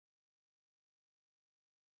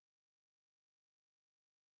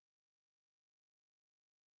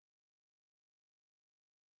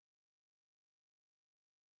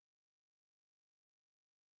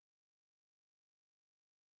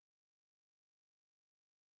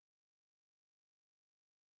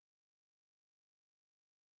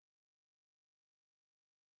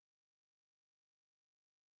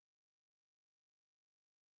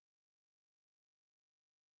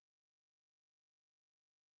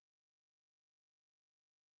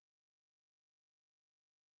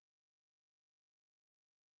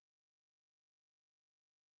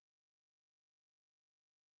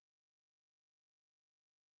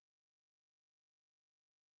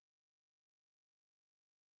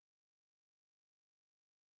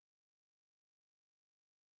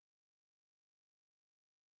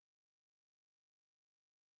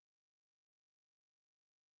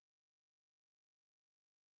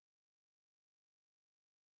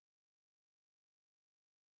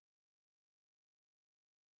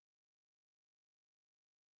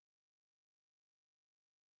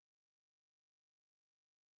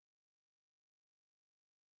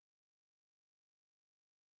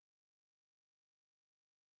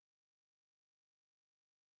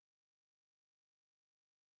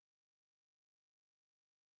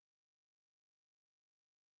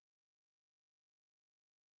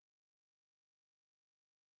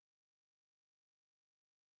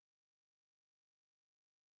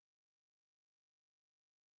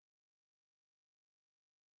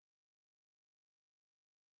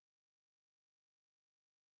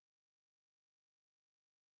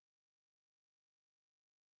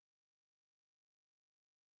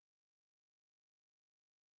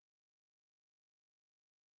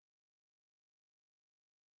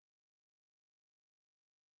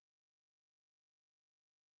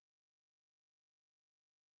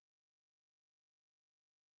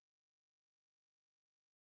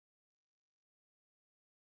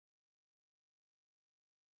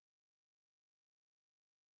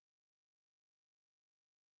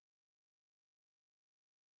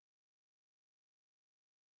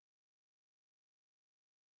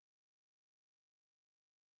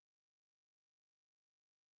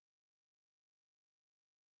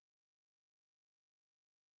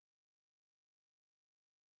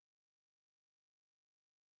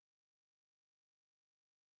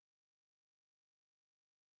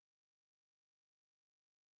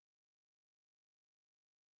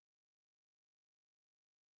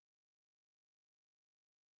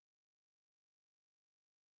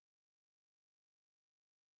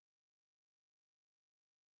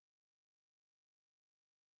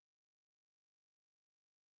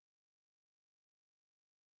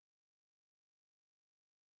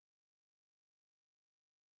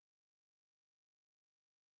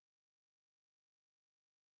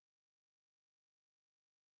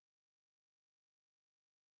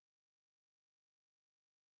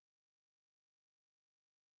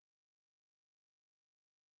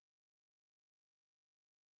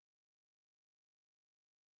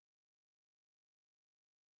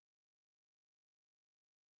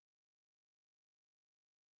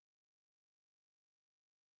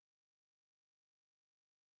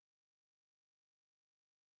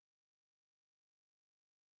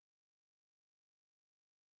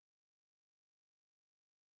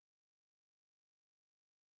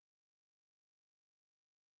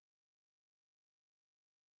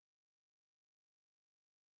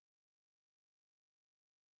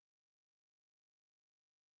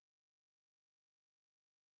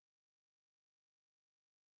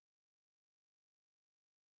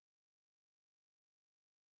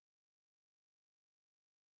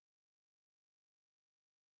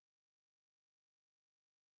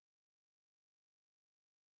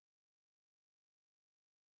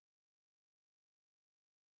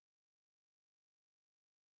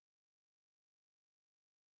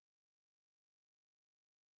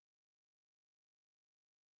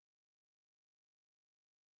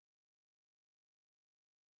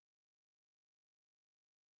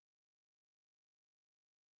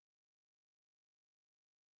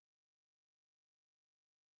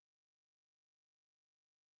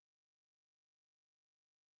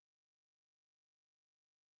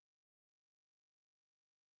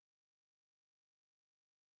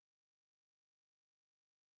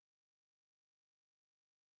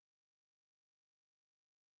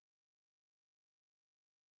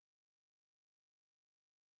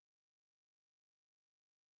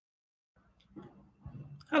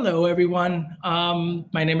Hello, everyone.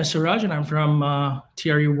 My name is Suraj, and I'm from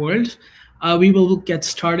TRU World. We will get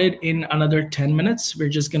started in another 10 minutes. We're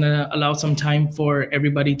just going to allow some time for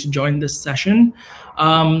everybody to join this session.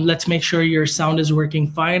 Let's make sure your sound is working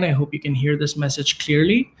fine. I hope you can hear this message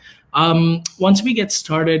clearly. Once we get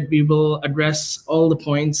started, we will address all the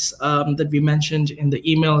points that we mentioned in the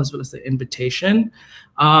email as well as the invitation.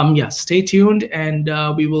 Yeah, stay tuned, and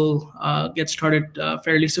we will get started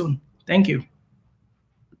fairly soon. Thank you.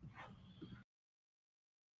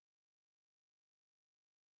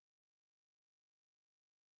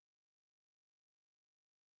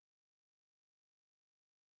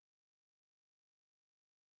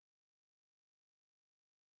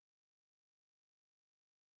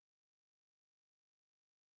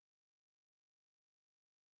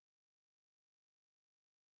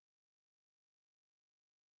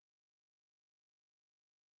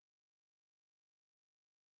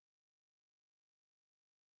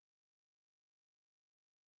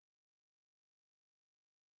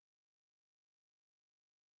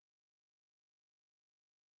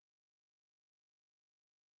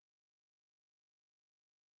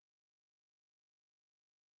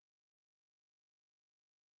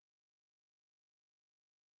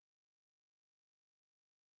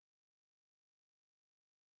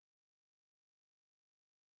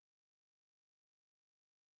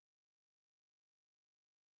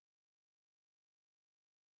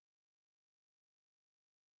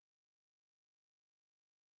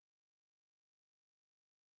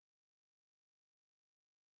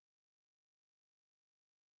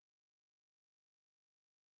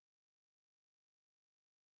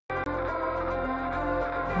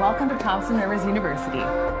 Welcome to Thompson Rivers University.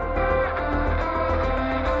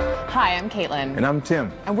 Hi, I'm Caitlin. And I'm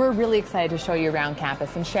Tim. And we're really excited to show you around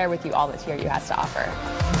campus and share with you all that TRU has to offer.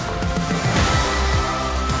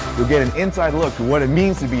 You'll get an inside look to what it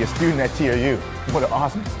means to be a student at TRU. What an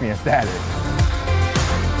awesome experience that is.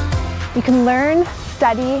 You can learn,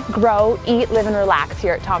 study, grow, eat, live, and relax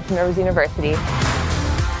here at Thompson Rivers University.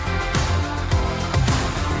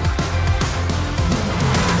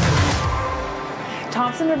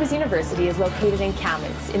 Thompson Rivers University is located in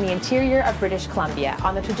Kamloops in the interior of British Columbia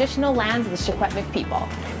on the traditional lands of the Secwepemc people.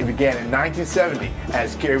 It began in 1970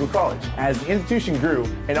 as Caribou College. As the institution grew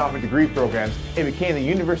and offered degree programs, it became the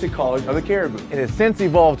University College of the Caribou. It has since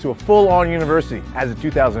evolved to a full-on university as of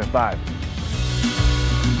 2005.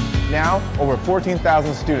 Now, over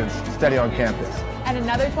 14,000 students study on campus. And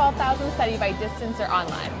another 12,000 study by distance or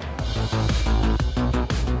online.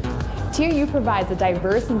 TRU provides a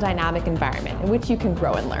diverse and dynamic environment in which you can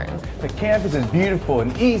grow and learn. The campus is beautiful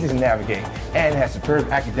and easy to navigate and has superb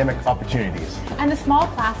academic opportunities. And the small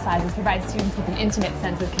class sizes provide students with an intimate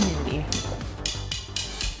sense of community.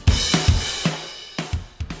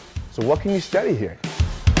 So what can you study here?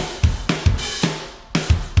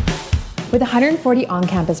 With 140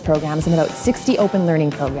 on-campus programs and about 60 open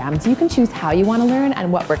learning programs, you can choose how you want to learn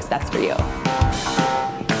and what works best for you.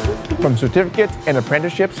 From certificates and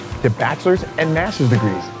apprenticeships to bachelor's and master's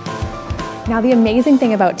degrees. Now, the amazing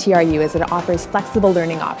thing about TRU is that it offers flexible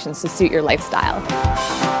learning options to suit your lifestyle.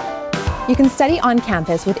 You can study on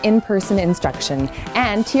campus with in-person instruction,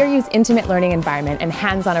 and TRU's intimate learning environment and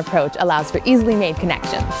hands-on approach allows for easily made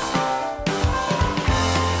connections.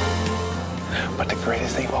 But the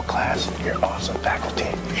greatest thing about class, your awesome faculty.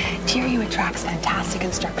 TRU attracts fantastic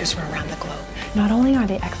instructors from around the globe. Not only are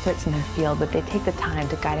they experts in their field, but they take the time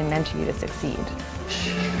to guide and mentor you to succeed.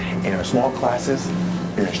 In our small classes,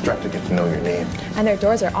 your instructor gets to know your name. And their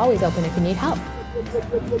doors are always open if you need help.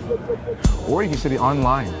 Or you can study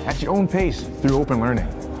online at your own pace through open learning.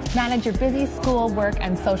 Manage your busy school, work,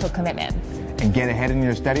 and social commitments. And get ahead in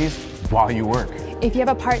your studies while you work. If you have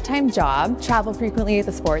a part-time job, travel frequently with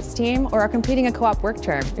the sports team, or are completing a co-op work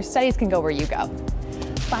term, your studies can go where you go.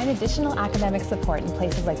 Find additional academic support in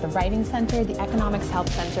places like the Writing Center, the Economics Help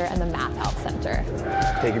Center, and the Math Help Center.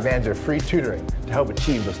 Take advantage of free tutoring to help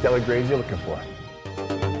achieve the stellar grades you're looking for.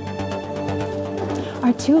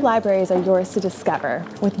 Our 2 libraries are yours to discover,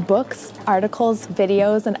 with books, articles,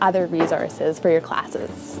 videos, and other resources for your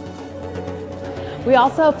classes. We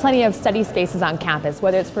also have plenty of study spaces on campus,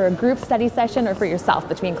 whether it's for a group study session or for yourself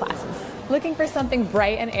between classes. Looking for something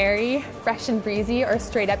bright and airy, fresh and breezy, or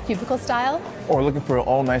straight up cubicle style? Or looking for an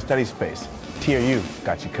all-night study space? TRU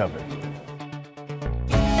got you covered.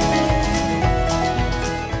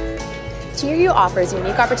 TRU offers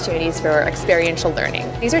unique opportunities for experiential learning.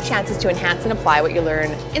 These are chances to enhance and apply what you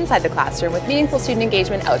learn inside the classroom with meaningful student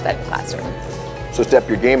engagement outside the classroom. So step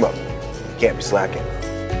your game up. You can't be slacking.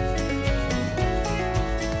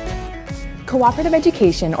 Cooperative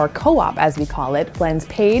education, or co-op as we call it, blends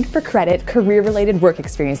paid for credit, career-related work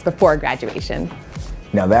experience before graduation.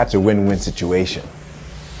 Now that's a win-win situation.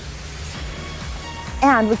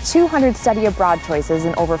 And with 200 study abroad choices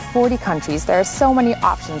in over 40 countries, there are so many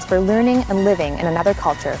options for learning and living in another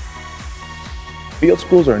culture. Field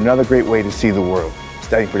schools are another great way to see the world,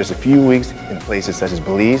 studying for just a few weeks in places such as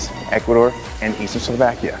Belize, Ecuador, and Eastern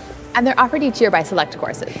Slovakia. And they're offered each year by select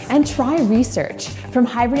courses. And try research. From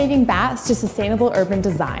hibernating bats to sustainable urban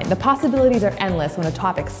design, the possibilities are endless when a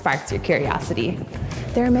topic sparks your curiosity.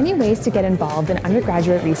 There are many ways to get involved in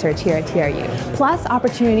undergraduate research here at TRU, plus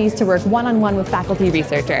opportunities to work one-on-one with faculty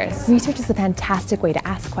researchers. Research is a fantastic way to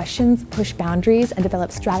ask questions, push boundaries, and develop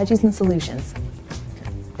strategies and solutions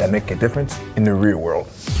that make a difference in the real world.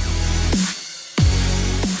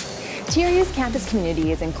 TRU's campus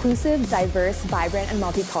community is inclusive, diverse, vibrant, and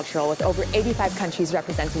multicultural, with over 85 countries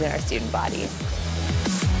represented in our student body.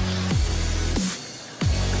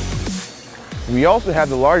 We also have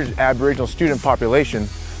the largest Aboriginal student population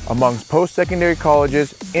amongst post-secondary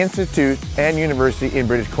colleges, institutes, and universities in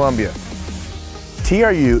British Columbia.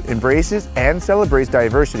 TRU embraces and celebrates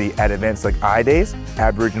diversity at events like I-Days,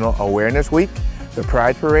 Aboriginal Awareness Week, the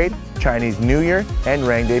Pride Parade, Chinese New Year, and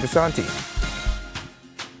Rang Day Pasanti.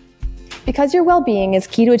 Because your well-being is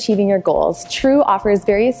key to achieving your goals, TRU offers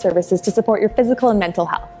various services to support your physical and mental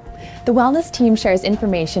health. The wellness team shares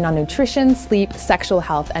information on nutrition, sleep, sexual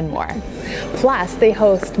health, and more. Plus, they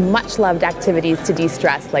host much-loved activities to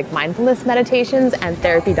de-stress, like mindfulness meditations and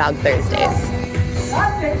Therapy Dog Thursdays.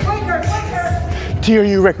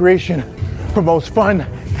 TRU Recreation promotes fun,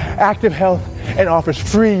 active health, and offers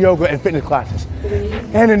free yoga and fitness classes.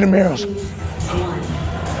 And intramurals.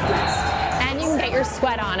 And you can get your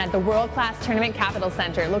sweat on at the world-class Tournament Capital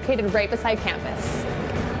Center, located right beside campus.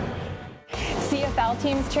 CFL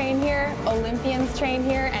teams train here, Olympians train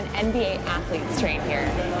here, and NBA athletes train here.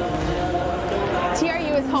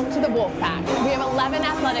 TRU is home to the Wolfpack. We have 11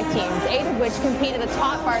 athletic teams, 8 of which compete at the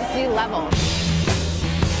top varsity level.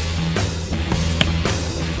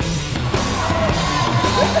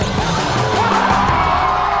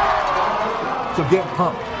 So get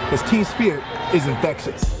pumped, because team spirit is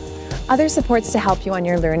infectious. Other supports to help you on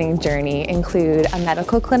your learning journey include a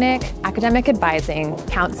medical clinic, academic advising,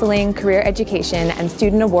 counseling, career education, and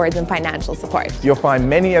student awards and financial support. You'll find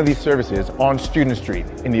many of these services on Student Street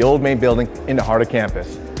in the old main building in the heart of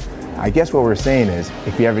campus. I guess what we're saying is,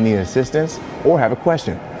 if you ever need assistance or have a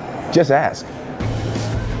question, just ask.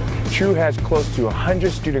 TRU has close to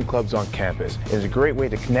 100 student clubs on campus. It is a great way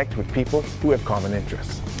to connect with people who have common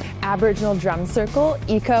interests. Aboriginal Drum Circle,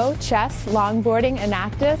 Eco, Chess, Longboarding,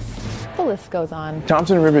 Enactus, the list goes on.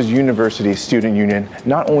 Thompson Rivers University Student Union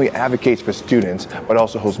not only advocates for students, but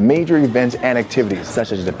also hosts major events and activities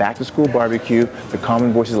such as the Back to School Barbecue, the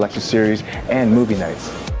Common Voices Lecture Series, and movie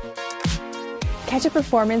nights. Catch a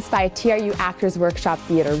performance by TRU Actors Workshop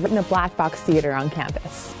Theatre in a black box theater on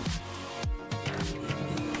campus.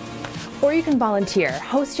 Or you can volunteer,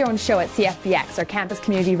 host your own show at CFBX, our campus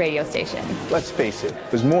community radio station. Let's face it,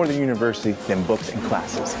 there's more to university than books and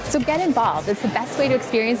classes. So get involved. It's the best way to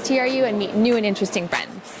experience TRU and meet new and interesting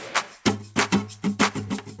friends.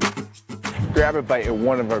 Grab a bite at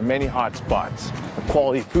one of our many hot spots,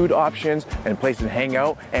 quality food options, and places to hang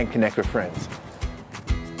out and connect with friends.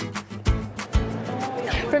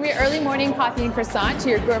 From your early morning coffee and croissant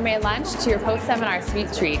to your gourmet lunch to your post-seminar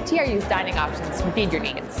sweet treat, TRU's dining options can feed your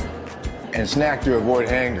needs. And snack to avoid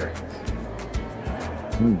hunger.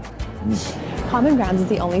 Common Grounds is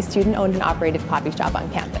the only student-owned and operated coffee shop on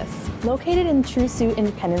campus. Located in TRU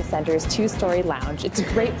Independence Center's 2-story lounge, it's a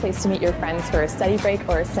great place to meet your friends for a study break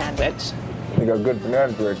or a sandwich. They got good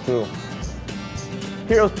banana bread too.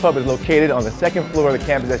 Heroes Pub is located on the 2nd floor of the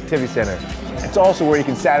campus activity center. It's also where you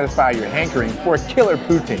can satisfy your hankering for a killer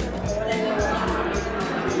poutine.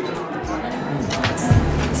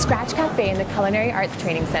 Scratch Cafe in the Culinary Arts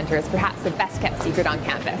Training Center is perhaps the best kept secret on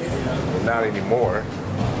campus. Not anymore.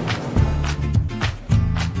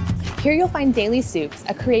 Here you'll find daily soups,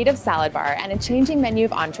 a creative salad bar, and a changing menu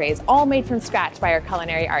of entrees, all made from scratch by our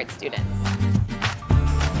culinary arts students.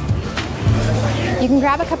 You can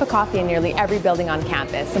grab a cup of coffee in nearly every building on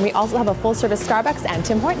campus, and we also have a full-service Starbucks and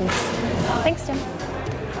Tim Hortons. Thanks, Tim.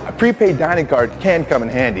 A prepaid dining card can come in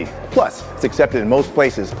handy. Plus, it's accepted in most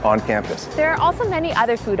places on campus. There are also many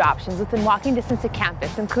other food options within walking distance of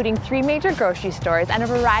campus, including 3 major grocery stores and a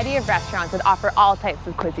variety of restaurants that offer all types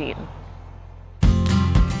of cuisine.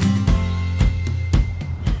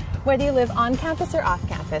 Whether you live on campus or off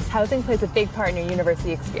campus, housing plays a big part in your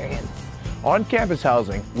university experience. On-campus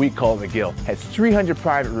housing, we call it the Guild, has 300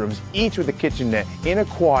 private rooms, each with a kitchenette, in a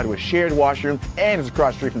quad with shared washroom, and is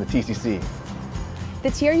across the street from the TCC. The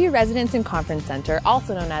TRU Residence and Conference Center,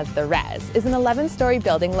 also known as the RES, is an 11-story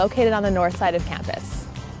building located on the north side of campus.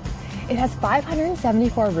 It has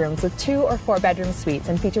 574 rooms with 2 or 4 bedroom suites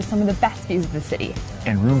and features some of the best views of the city.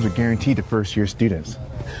 And rooms are guaranteed to first-year students.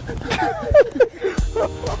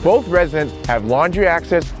 Both residences have laundry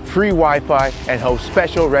access, free Wi-Fi, and host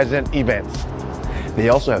special resident events. They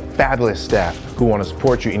also have fabulous staff who want to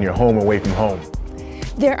support you in your home away from home.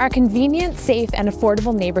 There are convenient, safe, and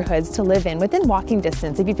affordable neighborhoods to live in within walking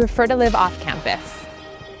distance if you prefer to live off campus.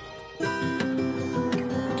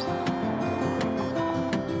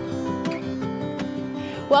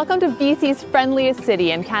 Welcome to BC's friendliest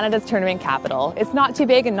city and Canada's tournament capital. It's not too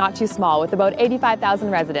big and not too small, with about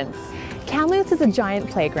 85,000 residents. Kamloops is a giant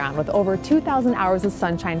playground with over 2,000 hours of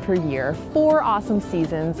sunshine per year, 4 awesome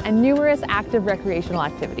seasons, and numerous active recreational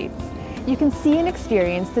activities. You can see and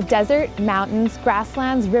experience the desert, mountains,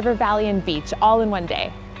 grasslands, river, valley, and beach all in one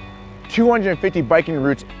day. 250 biking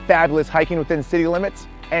routes, fabulous hiking within city limits,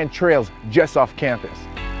 and trails just off campus.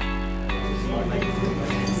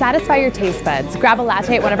 Satisfy your taste buds. Grab a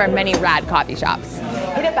latte at one of our many rad coffee shops.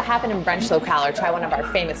 Hit up a happening brunch locale or try one of our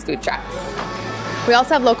famous food trucks. We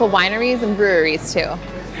also have local wineries and breweries too.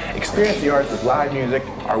 Experience the arts with live music,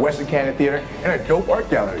 our Western Canada Theatre, and our dope art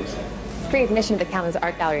galleries. Free admission to the Kamloops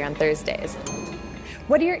Art Gallery on Thursdays.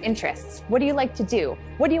 What are your interests? What do you like to do?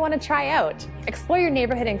 What do you want to try out? Explore your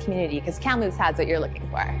neighborhood and community because Kamloops has what you're looking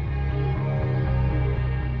for.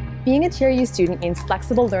 Being a TRU student means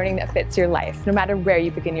flexible learning that fits your life, no matter where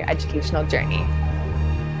you begin your educational journey.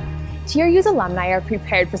 TRU's alumni are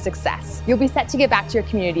prepared for success. You'll be set to give back to your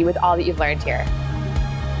community with all that you've learned here.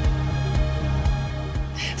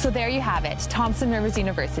 So there you have it, Thompson Rivers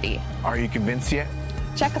University. Are you convinced yet?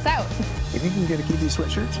 Check us out. You think you can get a keep these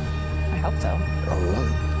sweatshirts? I hope so. Oh,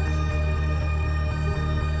 really?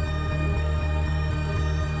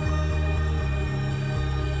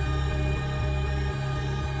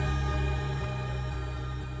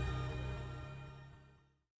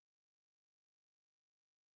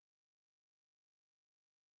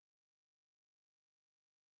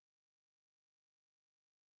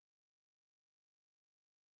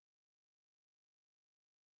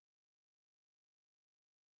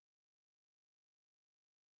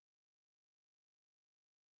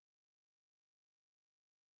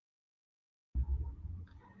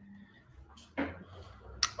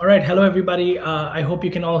 All right, hello everybody. I hope you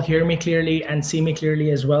can all hear me clearly and see me clearly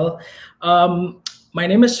as well. My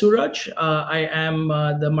name is Suraj. I am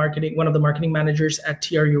one of the marketing managers at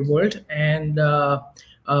TRU World and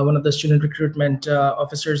one of the student recruitment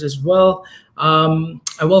officers as well. I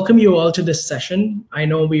welcome you all to this session. I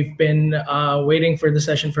know we've been waiting for the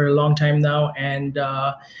session for a long time now and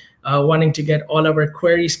wanting to get all our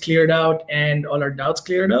queries cleared out and all our doubts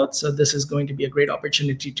cleared out. So this is going to be a great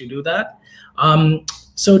opportunity to do that.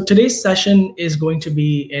 So today's session is going to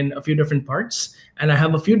be in a few different parts, and I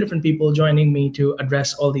have a few different people joining me to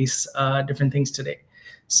address all these different things today.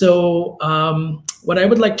 So what I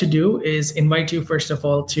would like to do is invite you, first of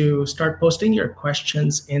all, to start posting your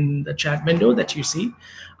questions in the chat window that you see.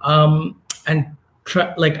 And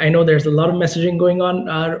I know there's a lot of messaging going on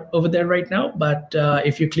over there right now, but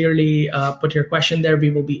if you clearly put your question there,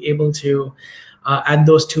 we will be able to add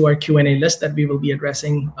those to our Q&A list that we will be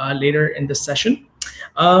addressing later in this session.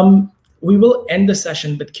 We will end the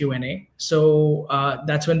session with Q&A. So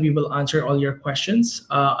that's when we will answer all your questions.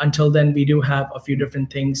 Until then, we do have a few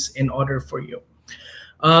different things in order for you.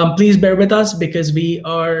 Please bear with us because we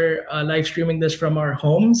are live streaming this from our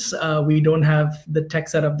homes. We don't have the tech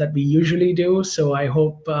setup that we usually do. So I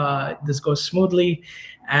hope this goes smoothly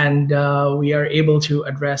and we are able to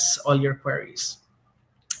address all your queries.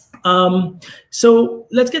 So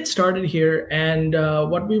let's get started here. And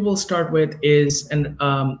what we will start with is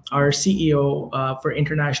our CEO for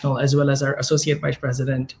International, as well as our Associate Vice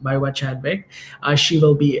President, Baiwa Chadwick. She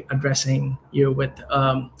will be addressing you with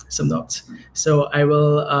some notes. So I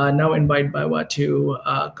will now invite Baiwa to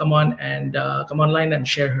come online and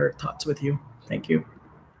share her thoughts with you. Thank you.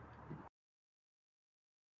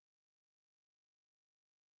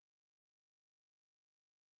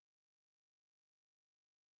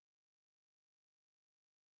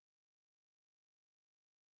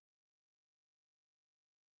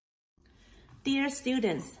 Dear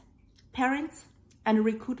students, parents, and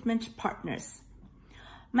recruitment partners,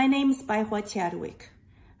 my name is Baiwa Chadwick,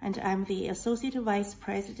 and I'm the Associate Vice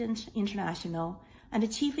President International and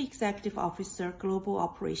Chief Executive Officer Global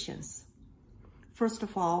Operations. First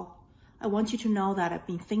of all, I want you to know that I've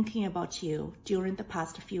been thinking about you during the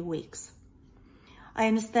past few weeks. I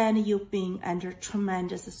understand you've been under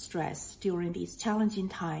tremendous stress during these challenging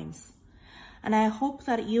times, and I hope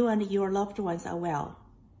that you and your loved ones are well.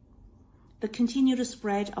 The continued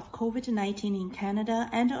spread of COVID-19 in Canada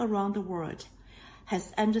and around the world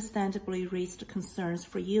has understandably raised concerns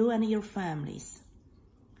for you and your families.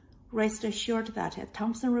 Rest assured that at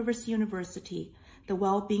Thompson Rivers University, the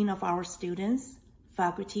well-being of our students,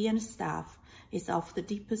 faculty, and staff is of the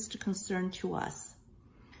deepest concern to us.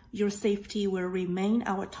 Your safety will remain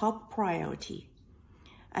our top priority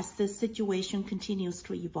as this situation continues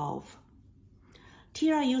to evolve.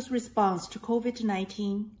 TRU's response to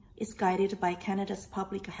COVID-19 is guided by Canada's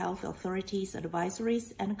public health authorities'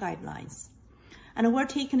 advisories and guidelines, and we're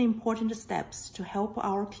taking important steps to help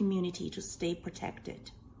our community to stay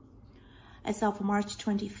protected. As of March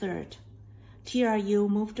 23rd, TRU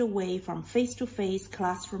moved away from face-to-face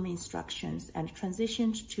classroom instructions and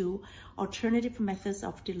transitioned to alternative methods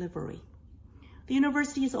of delivery. The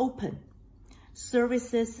university is open.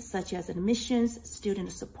 Services such as admissions,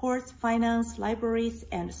 student support, finance, libraries,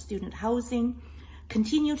 and student housing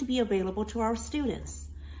continue to be available to our students.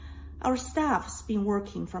 Our staff's been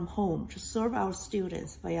working from home to serve our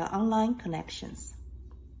students via online connections.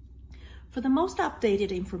 For the most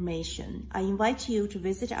updated information, I invite you to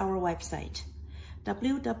visit our website,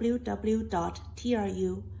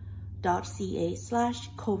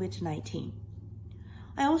 www.tru.ca/COVID-19.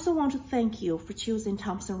 I also want to thank you for choosing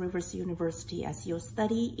Thompson Rivers University as your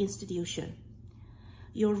study institution.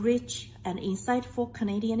 Your rich and insightful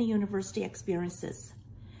Canadian university experiences,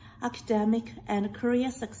 academic and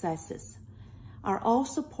career successes are all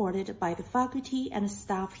supported by the faculty and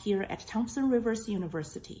staff here at Thompson Rivers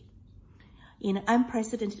University. In an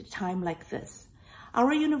unprecedented time like this,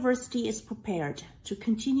 our university is prepared to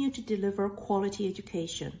continue to deliver quality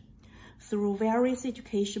education through various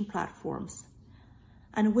education platforms,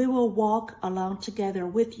 and we will walk along together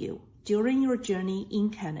with you during your journey in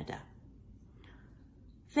Canada.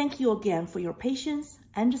 Thank you again for your patience,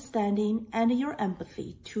 understanding, and your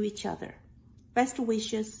empathy to each other. Best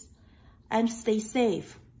wishes, and stay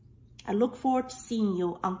safe. I look forward to seeing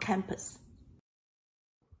you on campus.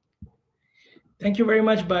 Thank you very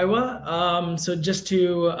much, Baiwa. So just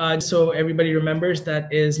to, so everybody remembers,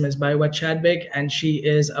 that is Ms. Baiwa Chadwick, and she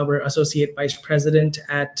is our Associate Vice President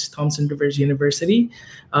at Thompson Rivers University,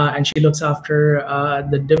 and she looks after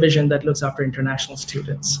the division that looks after international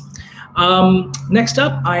students. Next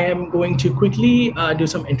up, I am going to quickly do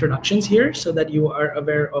some introductions here so that you are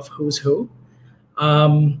aware of who's who.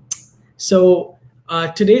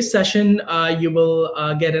 Today's session, you will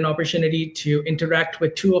get an opportunity to interact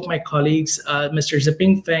with two of my colleagues, Mr.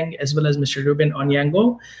 Ziping Feng, as well as Mr. Ruben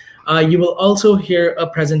Onyango. You will also hear a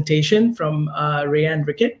presentation from Rayanne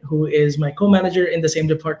Rickett, who is my co-manager in the same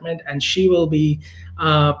department, and she will be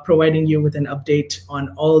providing you with an update on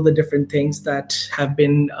all the different things that have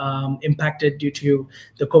been impacted due to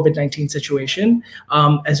the COVID-19 situation,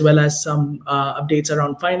 as well as some updates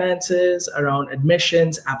around finances, around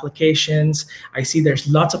admissions, applications. I see there's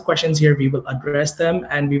lots of questions here. We will address them,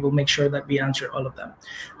 and we will make sure that we answer all of them.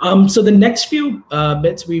 So the next few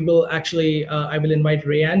bits, we will actually, I will invite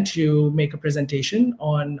Rayanne to make a presentation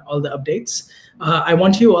on all the updates. I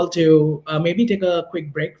want you all to maybe take a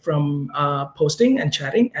quick break from posting and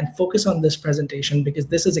chatting and focus on this presentation, because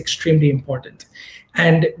this is extremely important,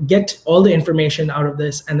 and get all the information out of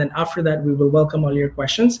this. And then after that, we will welcome all your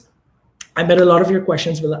questions. I bet a lot of your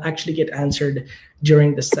questions will actually get answered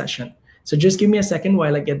during this session. So just give me a second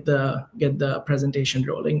while I get the presentation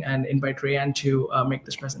rolling and invite Rayanne to make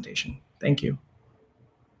this presentation. Thank you.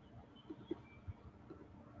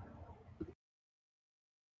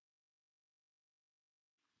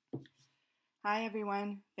 Hi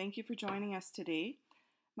everyone, thank you for joining us today.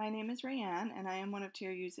 My name is Rayanne and I am one of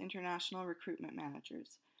TRU's International Recruitment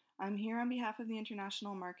Managers. I'm here on behalf of the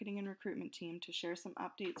International Marketing and Recruitment team to share some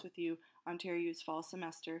updates with you on TRU's fall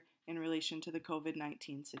semester in relation to the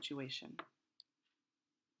COVID-19 situation.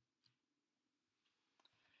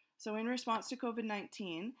 So in response to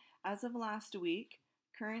COVID-19, as of last week,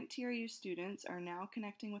 current TRU students are now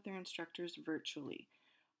connecting with their instructors virtually.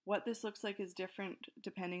 What this looks like is different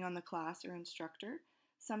depending on the class or instructor.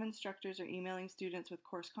 Some instructors are emailing students with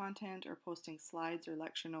course content or posting slides or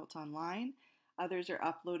lecture notes online. Others are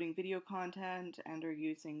uploading video content and are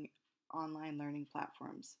using online learning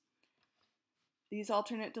platforms. These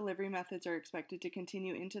alternate delivery methods are expected to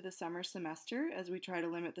continue into the summer semester as we try to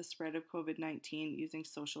limit the spread of COVID-19 using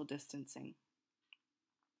social distancing.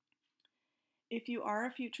 If you are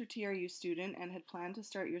a future TRU student and had planned to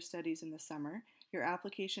start your studies in the summer, your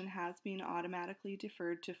application has been automatically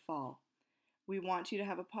deferred to fall. We want you to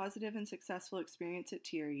have a positive and successful experience at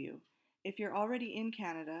TRU. If you're already in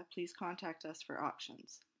Canada, please contact us for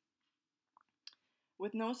options.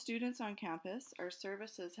 With no students on campus, our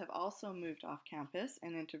services have also moved off campus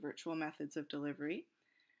and into virtual methods of delivery.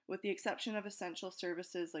 With the exception of essential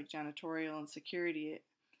services like janitorial and security,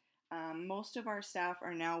 most of our staff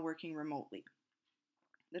are now working remotely.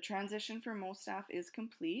 The transition for most staff is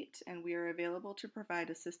complete, and we are available to provide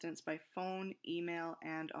assistance by phone, email,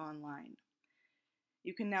 and online.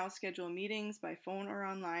 You can now schedule meetings by phone or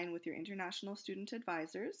online with your international student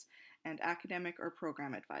advisors and academic or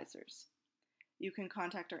program advisors. You can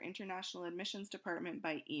contact our international admissions department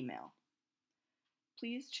by email.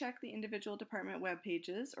 Please check the individual department web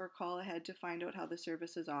pages or call ahead to find out how the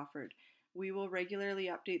service is offered. We will regularly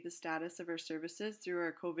update the status of our services through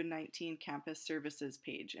our COVID-19 campus services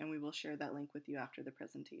page, and we will share that link with you after the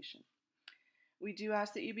presentation. We do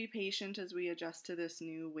ask that you be patient as we adjust to this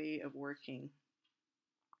new way of working.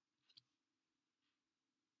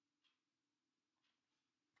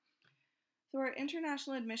 So our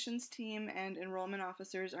international admissions team and enrollment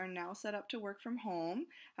officers are now set up to work from home.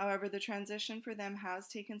 However, the transition for them has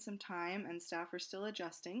taken some time and staff are still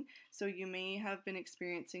adjusting, so you may have been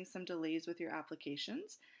experiencing some delays with your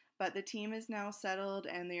applications. But the team is now settled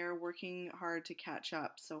and they are working hard to catch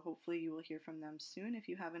up, so hopefully you will hear from them soon if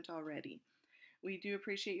you haven't already. We do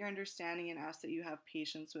appreciate your understanding and ask that you have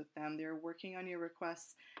patience with them. They're working on your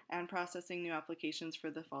requests and processing new applications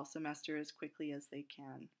for the fall semester as quickly as they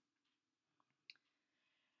can.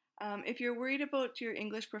 If you're worried about your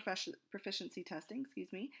English proficiency testing,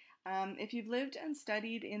 if you've lived and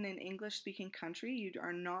studied in an English-speaking country, you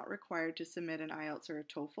are not required to submit an IELTS or a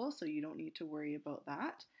TOEFL, so you don't need to worry about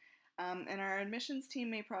that. And our admissions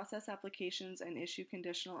team may process applications and issue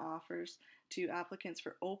conditional offers to applicants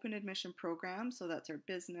for open admission programs, so that's our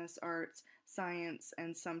business, arts, science,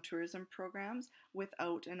 and some tourism programs,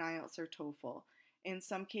 without an IELTS or TOEFL. In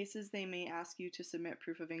some cases, they may ask you to submit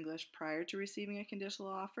proof of English prior to receiving a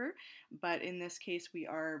conditional offer, but in this case, we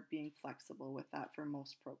are being flexible with that for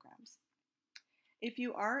most programs. If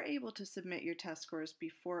you are able to submit your test scores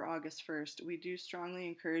before August 1st, we do strongly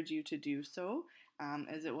encourage you to do so,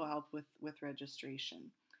 as it will help with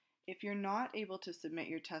registration. If you're not able to submit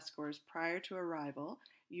your test scores prior to arrival,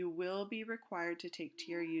 you will be required to take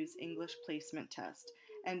TRU's English placement test.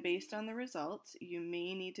 And based on the results, you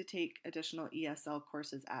may need to take additional ESL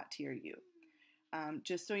courses at TRU.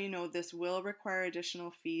 Just so you know, this will require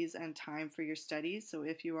additional fees and time for your studies. So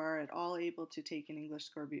if you are at all able to take an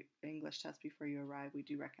English test before you arrive, we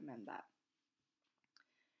do recommend that.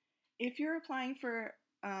 If you're applying for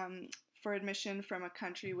admission from a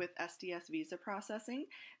country with SDS visa processing,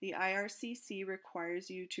 the IRCC requires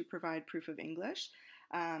you to provide proof of English.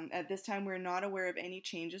 At this time, we're not aware of any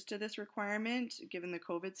changes to this requirement given the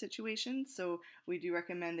COVID situation, so we do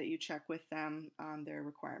recommend that you check with them on their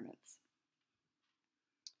requirements.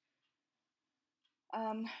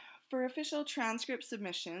 For official transcript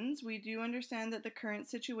submissions, we do understand that the current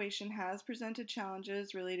situation has presented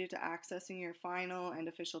challenges related to accessing your final and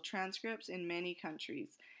official transcripts in many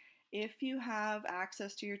countries. If you have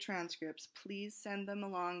access to your transcripts, please send them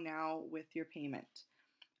along now with your payment.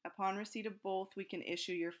 Upon receipt of both, we can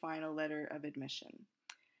issue your final letter of admission.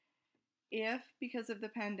 If, because of the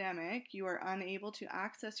pandemic, you are unable to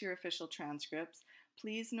access your official transcripts,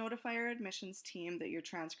 please notify our admissions team that your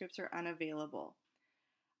transcripts are unavailable.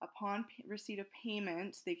 Upon receipt of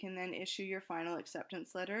payment, they can then issue your final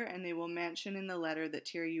acceptance letter, and they will mention in the letter that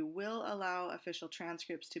TRU will allow official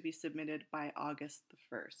transcripts to be submitted by August the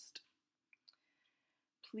 1st.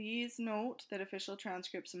 Please note that official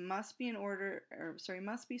transcripts must be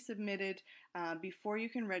submitted before you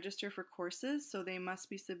can register for courses, so they must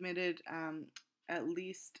be submitted at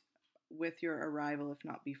least with your arrival, if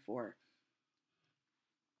not before.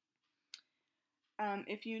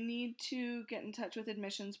 If you need to get in touch with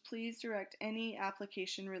admissions, please direct any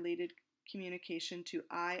application-related communication to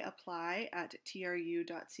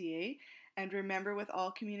iapply@tru.ca. And remember, with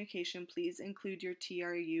all communication, please include your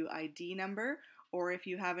TRU ID number, or if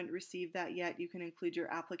you haven't received that yet, you can include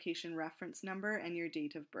your application reference number and your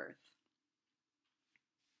date of birth.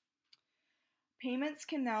 Payments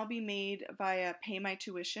can now be made via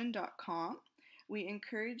paymytuition.com. We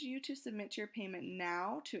encourage you to submit your payment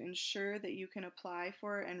now to ensure that you can apply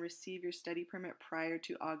for and receive your study permit prior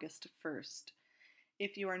to August 1st.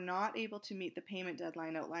 If you are not able to meet the payment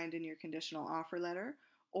deadline outlined in your conditional offer letter,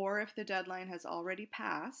 or if the deadline has already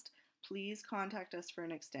passed, please contact us for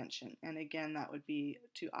an extension. And again, that would be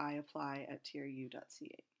to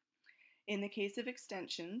iapply@tru.ca. In the case of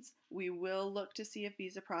extensions, we will look to see if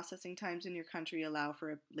visa processing times in your country allow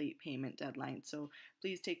for a late payment deadline. So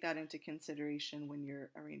please take that into consideration when you're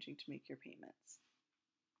arranging to make your payments.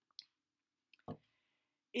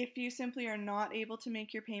 If you simply are not able to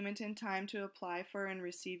make your payment in time to apply for and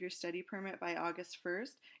receive your study permit by August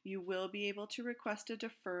 1st, you will be able to request a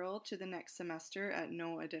deferral to the next semester at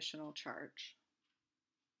no additional charge.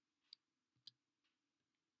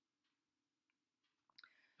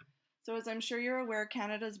 So as I'm sure you're aware,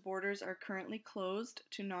 Canada's borders are currently closed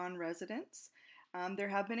to non-residents. There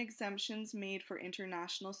have been exemptions made for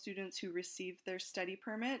international students who received their study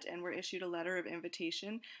permit and were issued a letter of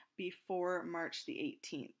invitation before March the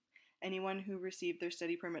 18th. Anyone who received their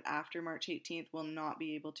study permit after March 18th will not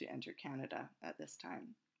be able to enter Canada at this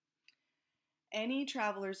time. Any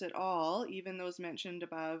travelers at all, even those mentioned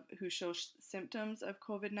above, who show symptoms of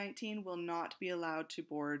COVID-19 will not be allowed to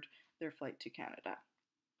board their flight to Canada.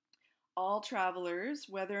 All travelers,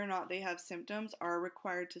 whether or not they have symptoms, are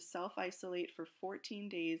required to self-isolate for 14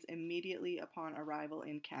 days immediately upon arrival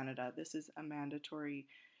in Canada. This is a mandatory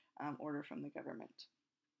order from the government.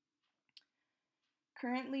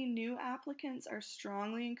 Currently, new applicants are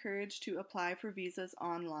strongly encouraged to apply for visas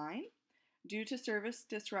online. Due to service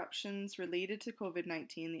disruptions related to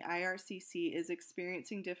COVID-19, the IRCC is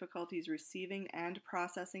experiencing difficulties receiving and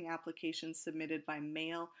processing applications submitted by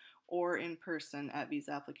mail or in person at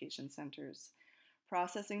visa application centers.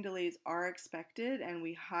 Processing delays are expected, and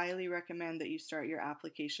we highly recommend that you start your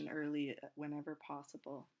application early whenever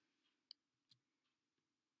possible.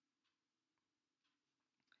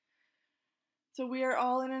 So we are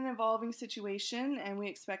all in an evolving situation, and we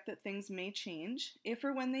expect that things may change. If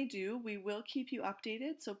or when they do, we will keep you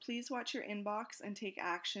updated, so please watch your inbox and take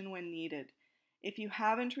action when needed. If you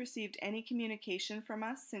haven't received any communication from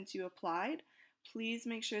us since you applied, please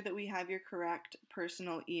make sure that we have your correct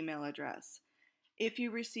personal email address. If you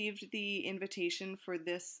received the invitation for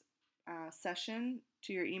this session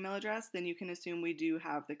to your email address, then you can assume we do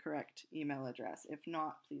have the correct email address. If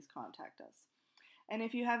not, please contact us. And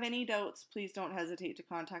if you have any doubts, please don't hesitate to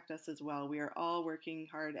contact us as well. We are all working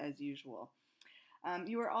hard as usual.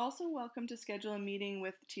 You are also welcome to schedule a meeting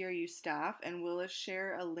with TRU staff, and we'll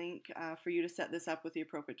share a link for you to set this up with the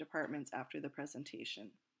appropriate departments after the presentation.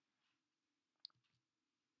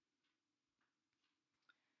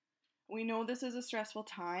 We know this is a stressful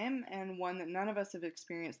time and one that none of us have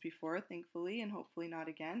experienced before, thankfully, and hopefully not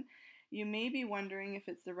again. You may be wondering if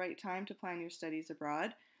it's the right time to plan your studies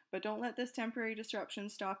abroad, but don't let this temporary disruption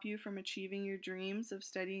stop you from achieving your dreams of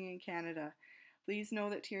studying in Canada. Please know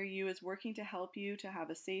that TRU is working to help you to have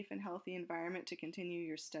a safe and healthy environment to continue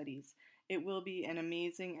your studies. It will be an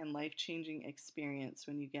amazing and life-changing experience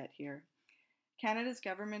when you get here. Canada's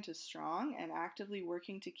government is strong and actively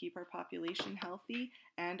working to keep our population healthy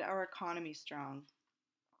and our economy strong.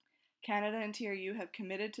 Canada and TRU have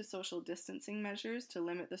committed to social distancing measures to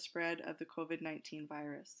limit the spread of the COVID-19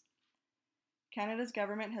 virus. Canada's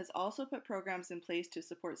government has also put programs in place to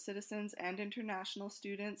support citizens and international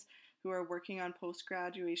students who are working on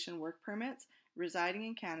post-graduation work permits residing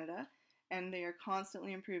in Canada, and they are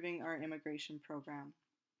constantly improving our immigration program.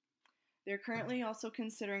 They're currently also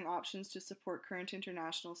considering options to support current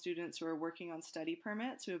international students who are working on study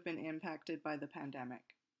permits who have been impacted by the pandemic.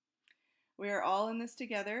 We are all in this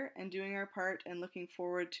together and doing our part and looking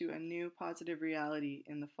forward to a new positive reality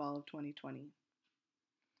in the fall of 2020.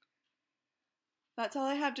 That's all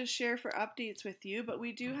I have to share for updates with you, but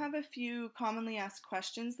we do have a few commonly asked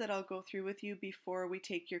questions that I'll go through with you before we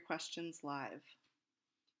take your questions live.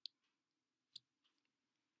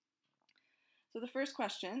 So the first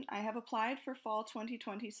question, I have applied for fall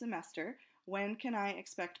 2020 semester. When can I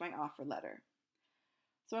expect my offer letter?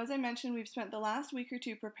 So as I mentioned, we've spent the last week or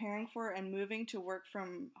two preparing for and moving to work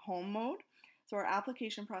from home mode. So our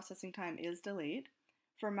application processing time is delayed.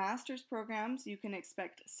 For master's programs, you can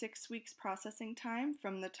expect 6 weeks processing time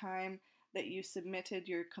from the time that you submitted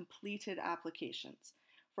your completed applications.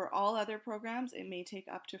 For all other programs, it may take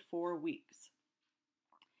up to 4 weeks.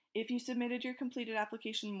 If you submitted your completed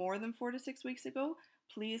application more than 4 to 6 weeks ago,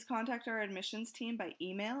 please contact our admissions team by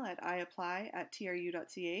email at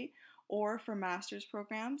iapply@tru.ca, or for master's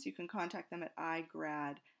programs, you can contact them at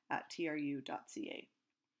igrad@tru.ca.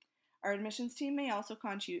 Our admissions team may also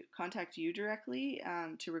contact you directly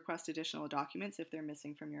to request additional documents if they're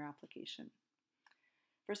missing from your application.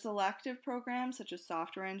 For selective programs such as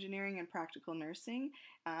software engineering and practical nursing,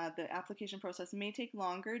 the application process may take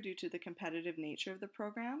longer due to the competitive nature of the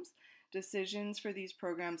programs. Decisions for these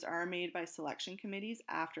programs are made by selection committees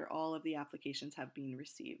after all of the applications have been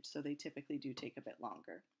received, so they typically do take a bit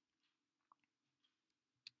longer.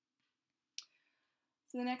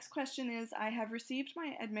 So the next question is, I have received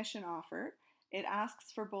my admission offer. It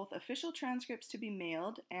asks for both official transcripts to be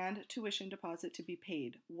mailed and tuition deposit to be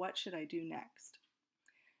paid. What should I do next?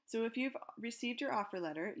 So if you've received your offer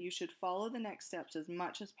letter, you should follow the next steps as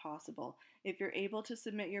much as possible. If you're able to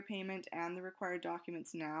submit your payment and the required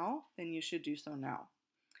documents now, then you should do so now.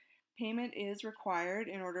 Payment is required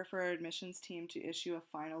in order for our admissions team to issue a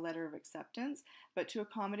final letter of acceptance, but to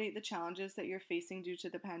accommodate the challenges that you're facing due to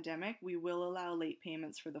the pandemic, we will allow late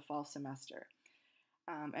payments for the fall semester.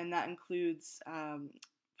 And that includes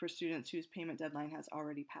for students whose payment deadline has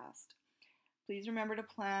already passed. Please remember to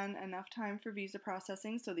plan enough time for visa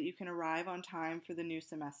processing so that you can arrive on time for the new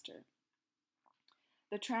semester.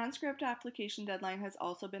 The transcript application deadline has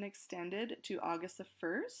also been extended to August the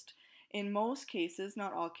 1st. In most cases,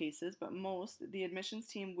 not all cases, but most, the admissions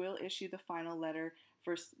team will issue the final letter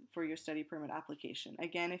for your study permit application.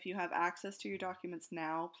 Again, if you have access to your documents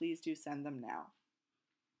now, please do send them now.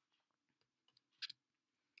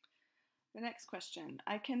 The next question.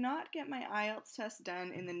 I cannot get my IELTS test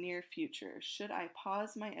done in the near future. Should I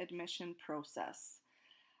pause my admission process?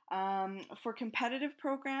 For competitive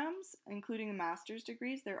programs, including master's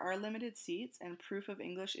degrees, there are limited seats and proof of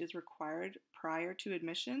English is required prior to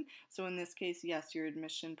admission. So in this case, yes, your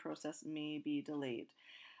admission process may be delayed.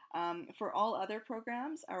 For all other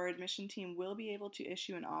programs, our admission team will be able to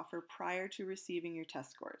issue an offer prior to receiving your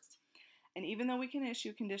test scores. And even though we can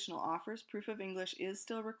issue conditional offers, proof of English is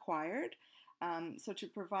still required. So to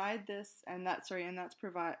provide this, that's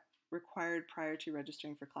required prior to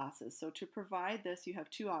registering for classes. So to provide this, you have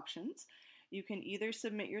two options. You can either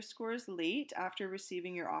submit your scores late after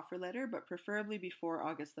receiving your offer letter, but preferably before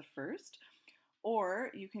August the 1st,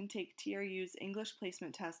 or you can take TRU's English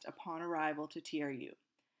placement test upon arrival to TRU.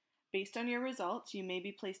 Based on your results, you may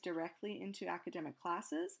be placed directly into academic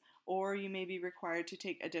classes, or you may be required to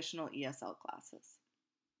take additional ESL classes.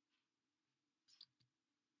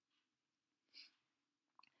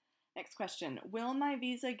 Next question. Will my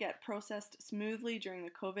visa get processed smoothly during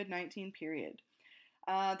the COVID-19 period?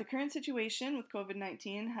 The current situation with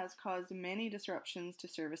COVID-19 has caused many disruptions to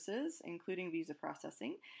services, including visa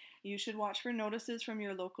processing. You should watch for notices from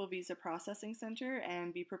your local visa processing center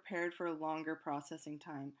and be prepared for a longer processing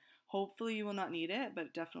time. Hopefully you will not need it,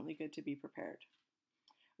 but definitely good to be prepared.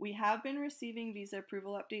 We have been receiving visa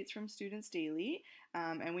approval updates from students daily,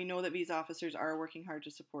 and we know that visa officers are working hard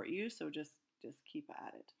to support you, so just keep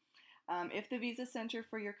at it. If the visa center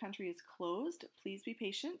for your country is closed, please be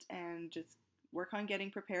patient and just work on getting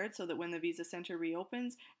prepared so that when the visa center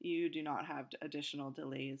reopens, you do not have additional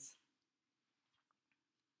delays.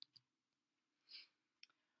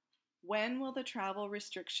 When will the travel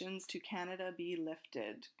restrictions to Canada be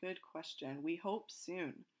lifted? Good question. We hope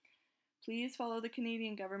soon. Please follow the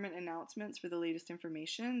Canadian government announcements for the latest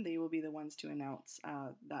information. They will be the ones to announce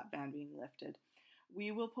that ban being lifted.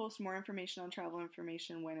 We will post more information on travel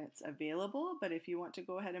information when it's available, but if you want to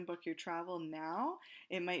go ahead and book your travel now,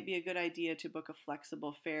 it might be a good idea to book a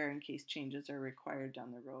flexible fare in case changes are required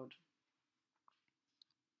down the road.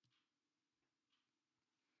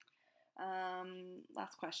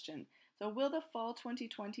 Last question. So will the fall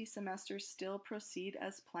 2020 semester still proceed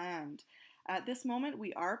as planned? At this moment,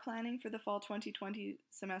 we are planning for the fall 2020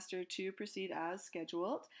 semester to proceed as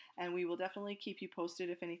scheduled, and we will definitely keep you posted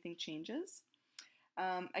if anything changes.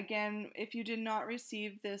 Again, if you did not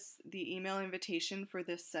receive the email invitation for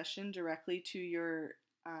this session directly to your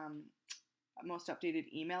most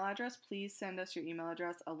updated email address, please send us your email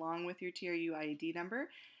address along with your TRU ID number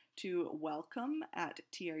to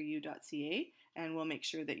welcome@tru.ca, and we'll make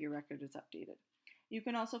sure that your record is updated. You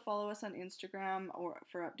can also follow us on Instagram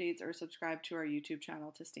for updates or subscribe to our YouTube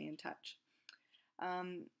channel to stay in touch. I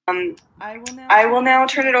will now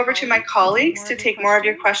turn it over to my colleagues to take more of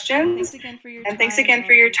your questions. And thanks again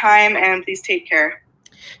for your time, and please take care.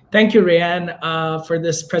 Thank you, Rayanne, for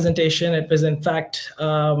this presentation. It was, in fact,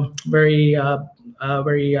 very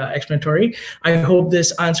explanatory. I hope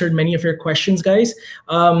this answered many of your questions, guys.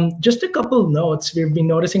 Just a couple notes. We've been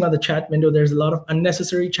noticing on the chat window, there's a lot of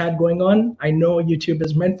unnecessary chat going on. I know YouTube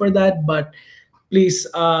is meant for that, but please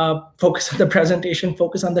focus on the presentation,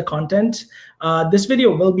 focus on the content. This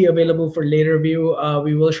video will be available for later view.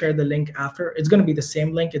 We will share the link after. It's going to be the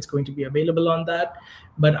same link. It's going to be available on that.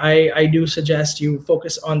 But I do suggest you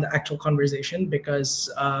focus on the actual conversation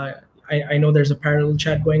because I know there's a parallel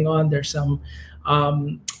chat going on. There's some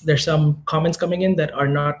comments coming in that are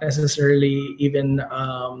not necessarily even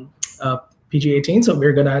PG-18, so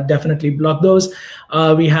we're gonna definitely block those.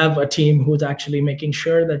 We have a team who's actually making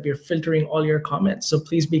sure that we're filtering all your comments, so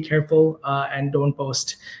please be careful and don't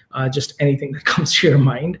post just anything that comes to your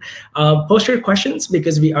mind. Post your questions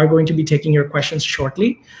because we are going to be taking your questions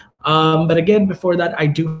shortly. But again, before that, I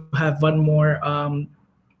do have one more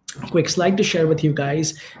quick slide to share with you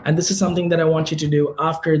guys. And this is something that I want you to do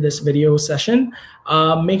after this video session.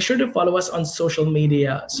 Make sure to follow us on social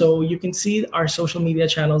media. So you can see our social media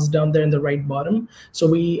channels down there in the right bottom. So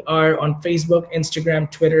we are on Facebook,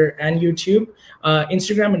 Instagram, Twitter, and YouTube.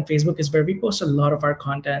 Instagram and Facebook is where we post a lot of our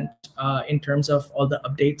content in terms of all the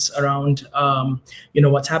updates around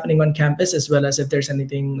what's happening on campus, as well as if there's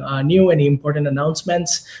anything new, any important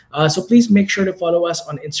announcements. So please make sure to follow us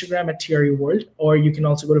on Instagram at TRU World, or you can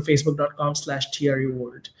also go to facebook.com/TRU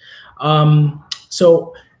World.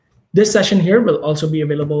 So this session here will also be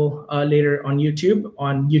available later on YouTube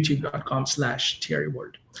on youtube.com/TRU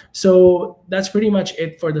World. So that's pretty much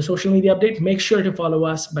it for the social media update. Make sure to follow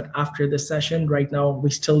us, but after this session, right now, we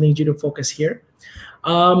still need you to focus here.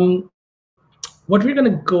 What we're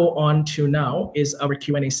going to go on to now is our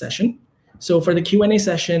Q&A session. So for the Q&A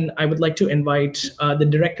session, I would like to invite the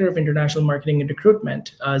Director of International Marketing and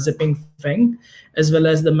Recruitment, Ziping Feng, as well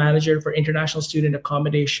as the Manager for International Student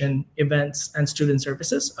Accommodation, Events, and Student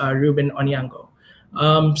Services, Ruben Onyango.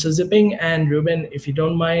 So Ziping and Ruben, if you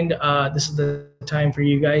don't mind, this is the time for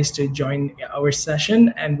you guys to join our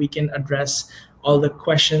session, and we can address all the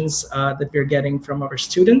questions that we're getting from our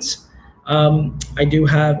students. I do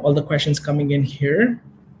have all the questions coming in here.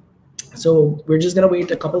 So we're just going to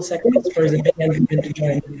wait a couple seconds for Ziping and Ruben to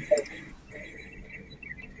join.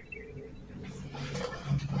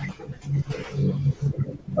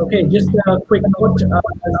 Okay, just a quick note,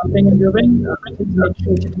 Ziping and Ruben, please make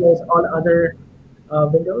sure to close all other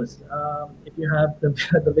windows. If you have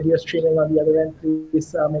the video streaming on the other end,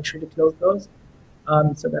 please make sure to close those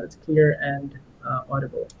so that it's clear and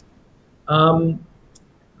audible. I'm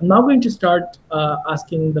now going to start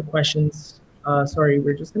asking the questions. Sorry,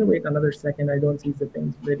 we're just going to wait another second. I don't see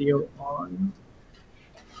Ziping's video on.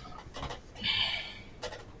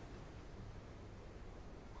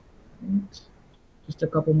 Just a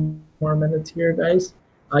couple more minutes here, guys.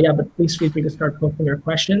 Yeah, but please feel free to start posting your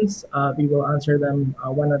questions. We will answer them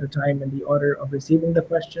one at a time in the order of receiving the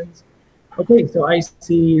questions. Okay, so I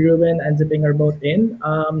see Ruben and Ziping are both in.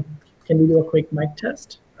 Can we do a quick mic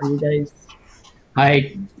test? Are you guys?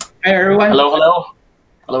 Hi. Hi, everyone. Hello, hello.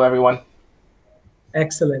 Hello, everyone.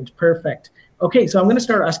 Excellent, perfect. Okay, so I'm going to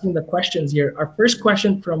start asking the questions here. Our first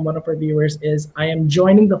question from one of our viewers is, I am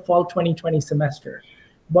joining the fall 2020 semester.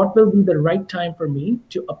 What will be the right time for me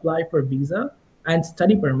to apply for visa and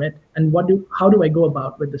study permit, and how do I go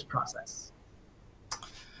about with this process?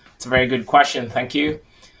 It's a very good question. Thank you.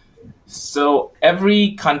 So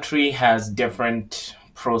every country has different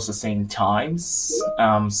processing times.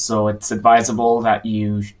 So it's advisable that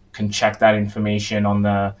you can check that information on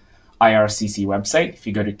the IRCC website if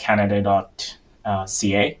you go to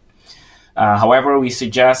canada.ca. However, we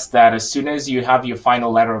suggest that as soon as you have your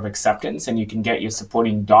final letter of acceptance and you can get your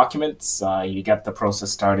supporting documents, you get the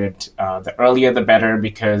process started. The earlier the better,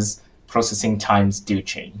 because processing times do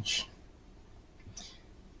change.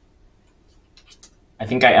 I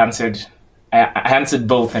think I answered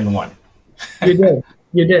both in one. You did.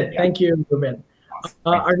 You did. Thank you, Ruben.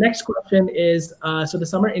 Our next question is, so the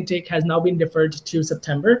summer intake has now been deferred to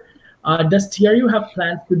September. Does TRU have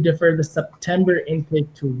plans to defer the September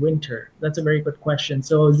intake to winter? That's a very good question.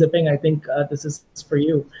 So Ziping, I think this is for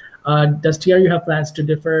you. Does TRU have plans to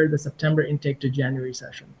defer the September intake to January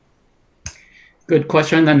session? Good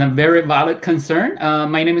question and a very valid concern.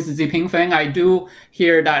 My name is Ziping Feng. I do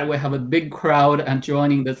hear that we have a big crowd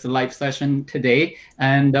joining this live session today,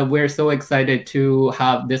 and we're so excited to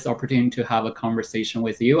have this opportunity to have a conversation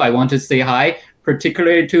with you. I want to say hi,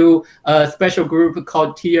 particularly to a special group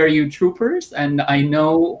called TRU Troopers, and I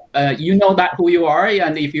know you know that who you are,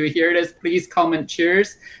 and if you hear this, please comment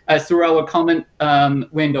cheers through our comment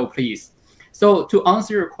window, please. So to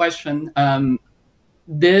answer your question,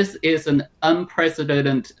 this is an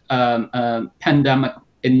unprecedented pandemic.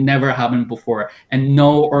 It never happened before, and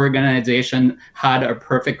no organization had a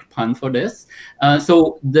perfect plan for this.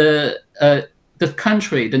 So the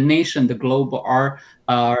country, the nation, the globe are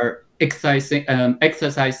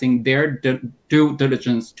exercising their due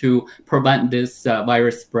diligence to prevent this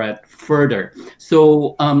virus spread further.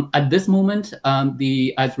 So at this moment,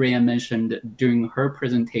 as Rhea mentioned during her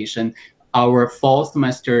presentation, our fall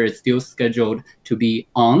semester is still scheduled to be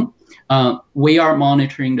on. We are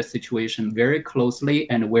monitoring the situation very closely,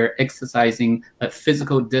 and we're exercising a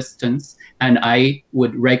physical distance. And I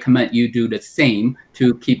would recommend you do the same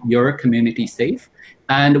to keep your community safe.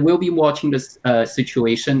 And we'll be watching this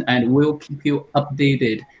situation, and we'll keep you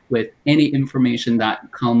updated with any information that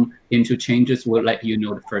come into changes. We'll let you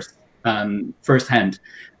know the firsthand.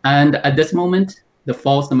 And at this moment, the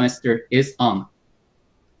fall semester is on.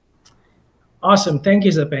 Awesome. Thank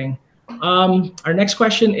you, Ziping. Our next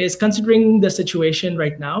question is, considering the situation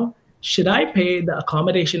right now, should I pay the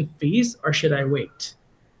accommodation fees or should I wait?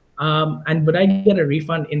 And would I get a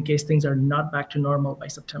refund in case things are not back to normal by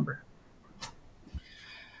September?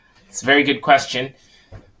 It's a very good question.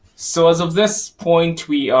 So as of this point,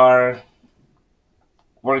 we are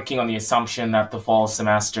working on the assumption that the fall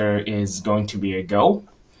semester is going to be a go.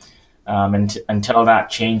 And until that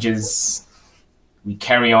changes, we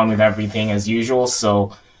carry on with everything as usual.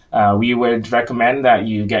 So we would recommend that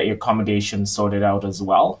you get your accommodation sorted out as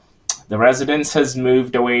well. The residence has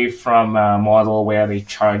moved away from a model where they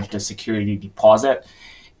charged a security deposit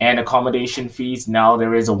and accommodation fees. Now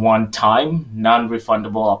there is a one-time,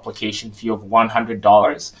 non-refundable application fee of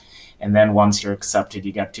 $100. And then once you're accepted,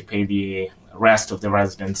 you get to pay the rest of the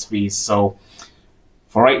residence fees. So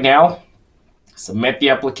for right now, submit the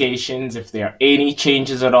applications. If there are any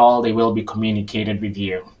changes at all, they will be communicated with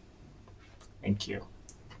you. Thank you.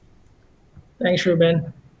 Thanks,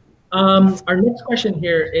 Ruben. Our next question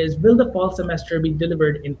here is, will the fall semester be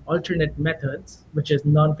delivered in alternate methods, which is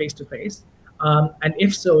non-face-to-face? And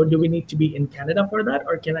if so, do we need to be in Canada for that,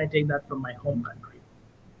 or can I take that from my home country?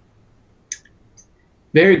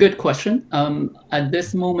 Very good question. At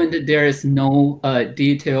this moment, there is no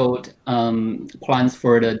detailed plans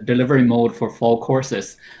for the delivery mode for fall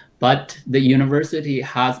courses, but the university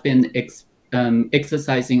has been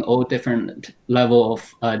exercising all different level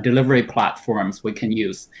of delivery platforms we can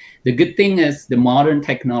use. The good thing is the modern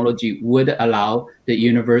technology would allow the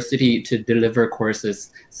university to deliver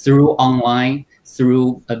courses through online,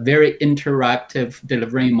 through a very interactive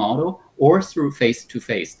delivery model, or through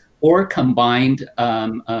face-to-face, or combined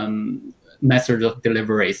methods of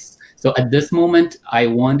deliveries. So at this moment, I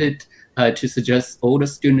wanted to suggest all the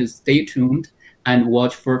students stay tuned and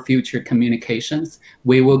watch for future communications.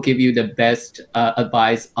 We will give you the best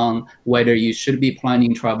advice on whether you should be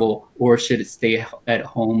planning travel or should stay at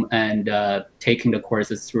home and taking the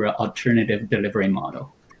courses through an alternative delivery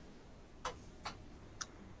model.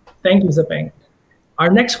 Thank you, Zipeng. Our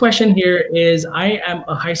next question here is, I am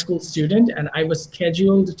a high school student and I was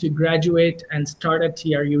scheduled to graduate and start at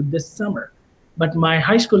TRU this summer, but my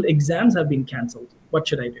high school exams have been canceled. What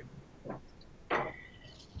should I do?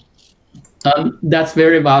 That's a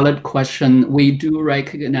very valid question. We do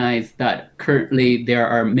recognize that currently there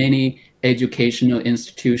are many educational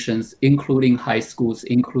institutions, including high schools,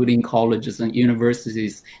 including colleges and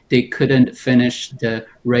universities. They couldn't finish the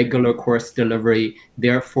regular course delivery,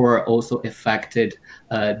 therefore also affected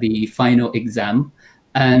the final exam.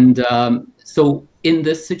 And so in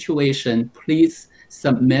this situation, please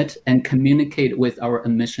submit and communicate with our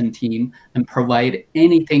admission team and provide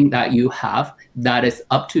anything that you have that is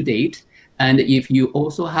up to date. And if you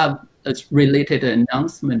also have a related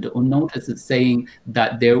announcement or notices saying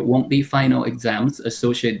that there won't be final exams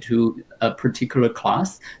associated to a particular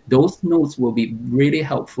class, those notes will be really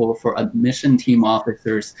helpful for admission team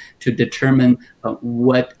officers to determine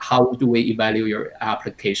how do we evaluate your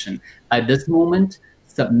application. At this moment,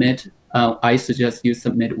 submit. I suggest you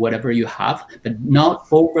submit whatever you have, but not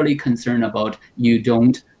overly concerned about you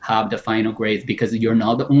don't have the final grades, because you're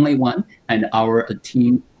not the only one, and our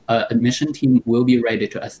team admission team will be ready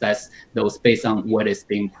to assess those based on what is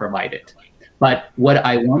being provided. But what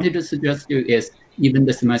I wanted to suggest to you is, even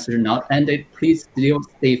the semester not ended, please still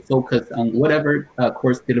stay focused on whatever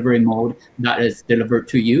course delivery mode that is delivered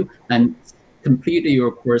to you, and complete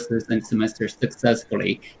your courses and semesters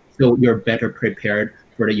successfully, so you're better prepared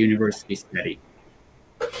for the university study.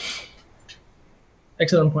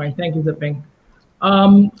 Excellent point. Thank you, Zipeng.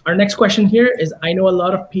 Our next question here is, I know a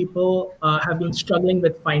lot of people have been struggling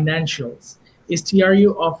with financials. Is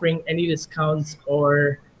TRU offering any discounts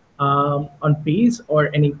or on fees,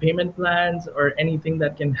 or any payment plans, or anything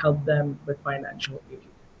that can help them with financial aid?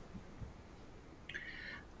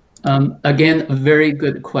 Again, a very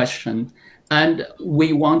good question. And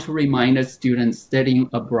we want to remind the students studying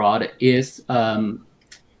abroad is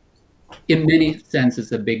in many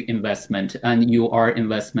senses a big investment, and you are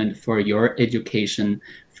investment for your education,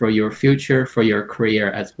 for your future, for your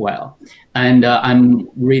career as well. And I'm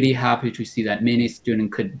really happy to see that many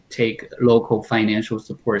students could take local financial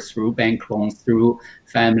support through bank loans, through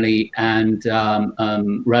family and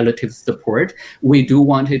relative support. We do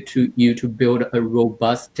want you to build a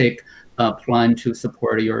robust plan to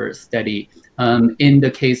support your study. In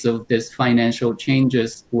the case of this financial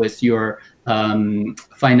changes with your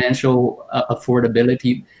financial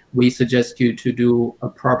affordability, we suggest you to do a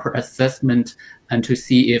proper assessment and to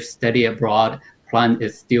see if study abroad plan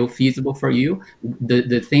is still feasible for you.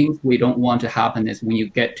 The things we don't want to happen is when you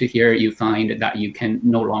get to here, you find that you can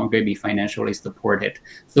no longer be financially supported.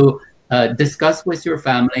 So discuss with your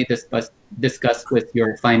family, discuss with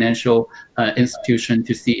your financial institution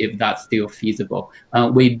to see if that's still feasible.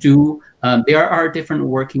 There are different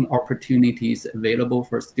working opportunities available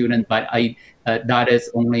for students, but that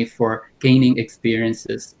is only for gaining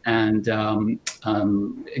experiences and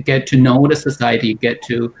get to know the society, get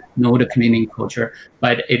to know the community culture,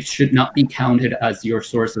 but it should not be counted as your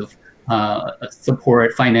source of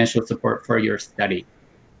financial support for your study.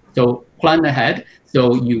 So plan ahead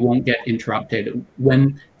so you won't get interrupted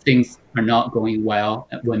when things are not going well,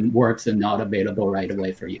 when works are not available right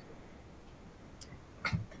away for you.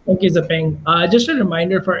 Thank you, Ziping. Just a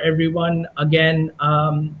reminder for everyone, again,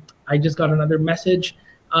 I just got another message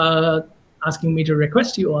asking me to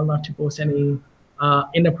request you all not to post any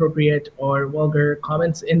inappropriate or vulgar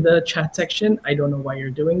comments in the chat section. I don't know why you're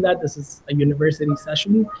doing that. This is a university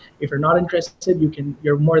session. If you're not interested,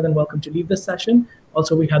 you're more than welcome to leave this session.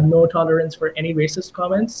 Also, we have no tolerance for any racist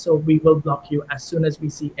comments, so we will block you as soon as we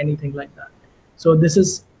see anything like that. So this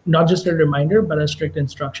is not just a reminder, but a strict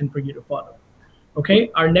instruction for you to follow. Okay,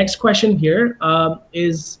 our next question here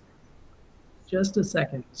is, just a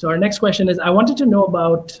second. So our next question is, I wanted to know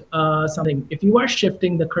about something. If you are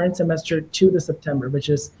shifting the current semester to the September, which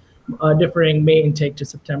is differing May intake to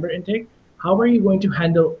September intake, how are you going to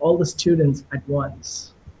handle all the students at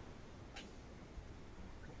once?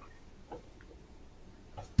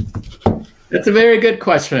 That's a very good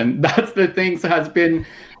question. That's the things that has been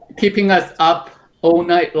keeping us up all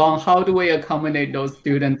night long. How do we accommodate those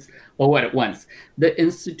students all at once? The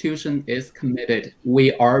institution is committed.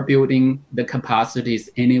 We are building the capacities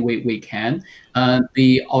any way we can.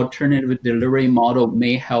 The alternative delivery model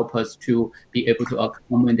may help us to be able to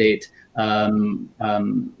accommodate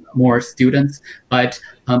more students, but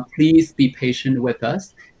please be patient with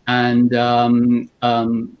us and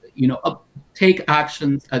take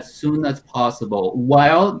actions as soon as possible.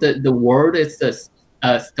 While the world is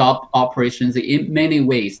stop operations in many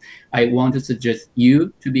ways, I want to suggest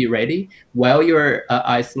you to be ready. While you're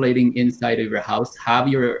isolating inside of your house, have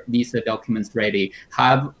your visa documents ready,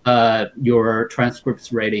 have your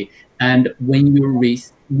transcripts ready, and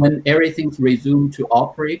when everything's resumed to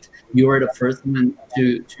operate, you are the first one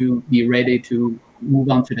to be ready to move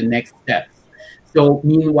on to the next steps. So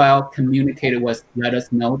meanwhile, communicate with us, let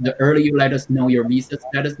us know. The earlier you let us know your visa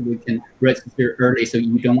status, we can register early so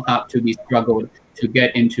you don't have to be struggled to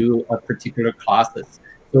get into a particular classes.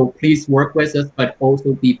 So please work with us, but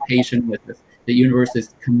also be patient with us. The university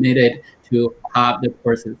is committed to have the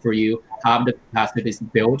courses for you, have the capacities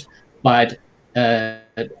built, but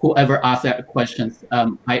whoever asks that questions,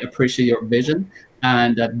 I appreciate your vision,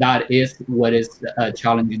 and that is what is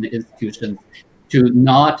challenging the institutions.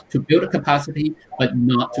 To build a capacity, but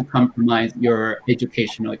not to compromise your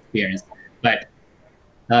educational experience. But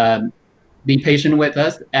be patient with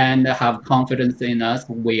us and have confidence in us.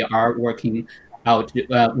 We are working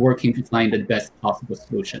to find the best possible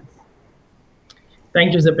solutions.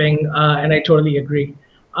 Thank you, Ziping, and I totally agree.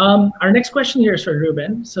 Our next question here is for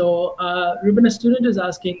Ruben. So Ruben, a student is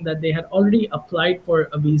asking that they had already applied for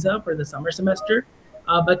a visa for the summer semester,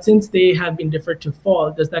 but since they have been deferred to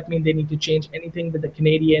fall, does that mean they need to change anything with the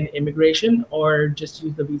Canadian immigration or just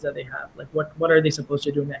use the visa they have? Like what are they supposed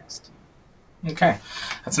to do next? Okay,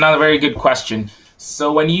 that's another very good question.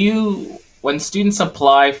 So when students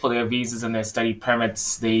apply for their visas and their study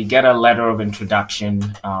permits, they get a letter of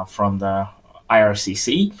introduction from the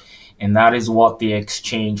IRCC, and that is what they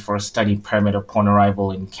exchange for a study permit upon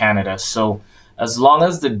arrival in Canada. So as long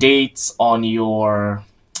as the dates on your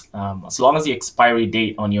as long as the expiry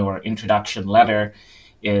date on your introduction letter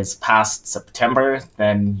is past September,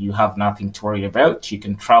 then you have nothing to worry about. You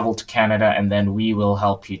can travel to Canada, and then we will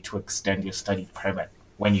help you to extend your study permit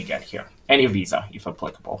when you get here. Any visa, if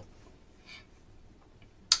applicable.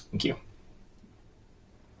 Thank you.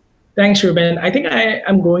 Thanks, Ruben. I think I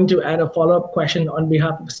am going to add a follow-up question on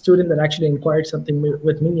behalf of a student that actually inquired something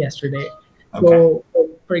with me yesterday. Okay. So,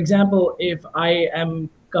 for example, if I am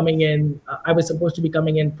coming in, I was supposed to be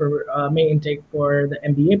coming in for May intake for the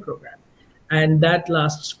MBA program, and that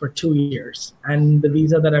lasts for 2 years. And the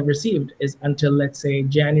visa that I've received is until, let's say,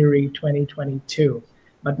 January 2022.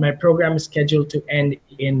 But my program is scheduled to end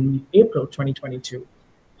in April 2022.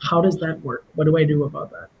 How does that work? What do I do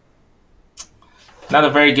about that? Another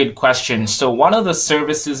very good question. So one of the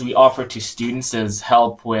services we offer to students is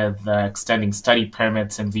help with extending study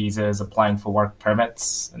permits and visas, applying for work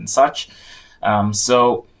permits and such.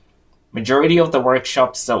 So majority of the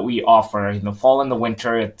workshops that we offer in the fall and the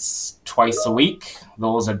winter, it's twice a week.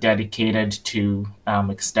 Those are dedicated to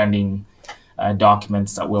extending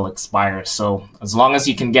documents that will expire. So as long as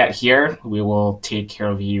you can get here, we will take care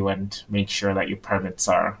of you and make sure that your permits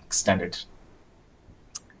are extended.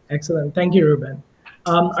 Excellent. Thank you, Ruben.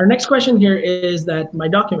 Our next question here is that my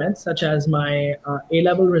documents, such as my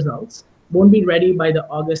A-level results, won't be ready by the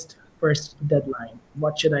August 1st deadline.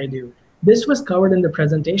 What should I do? This was covered in the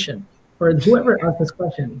presentation. For whoever asked this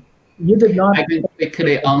question, you did not. I can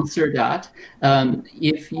quickly answer that.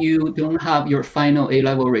 If you don't have your final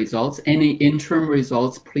A-level results, any interim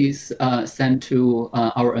results, please send to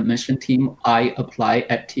our admission team,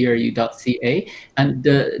 iapply@tru.ca. And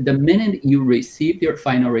the minute you receive your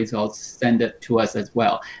final results, send it to us as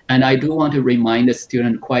well. And I do want to remind the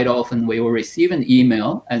student, quite often we will receive an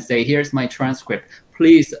email and say, here's my transcript.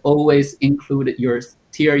 Please always include your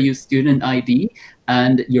TRU student ID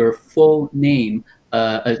and your full name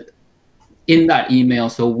in that email,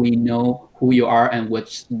 so we know who you are and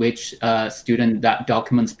which student that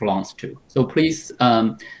documents belongs to. So please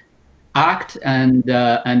act and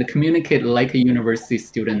communicate like a university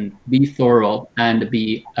student. Be thorough and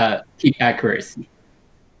keep accuracy.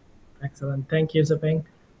 Excellent. Thank you, Ziping.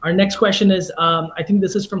 Our next question is, I think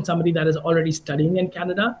this is from somebody that is already studying in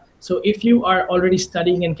Canada. So if you are already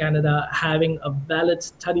studying in Canada, having a valid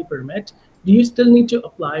study permit, do you still need to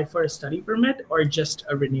apply for a study permit or just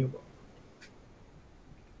a renewal?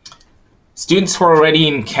 Students who are already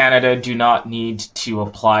in Canada do not need to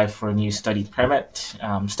apply for a new study permit.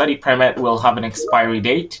 Study permit will have an expiry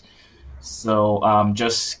date. So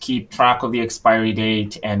just keep track of the expiry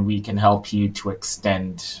date and we can help you to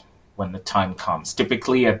extend when the time comes.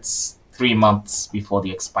 Typically, it's 3 months before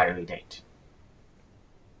the expiry date.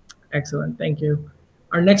 Excellent. Thank you.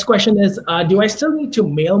 Our next question is, do I still need to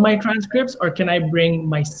mail my transcripts or can I bring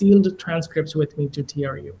my sealed transcripts with me to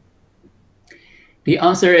TRU? The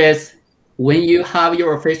answer is, when you have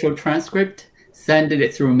your official transcript, send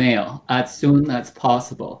it through mail as soon as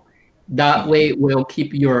possible. That way we'll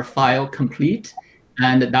keep your file complete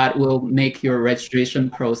and that will make your registration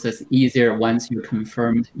process easier once you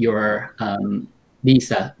confirm your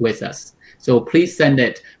visa with us. So please send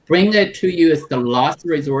it. Bring it to you as the last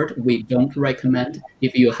resort. We don't recommend.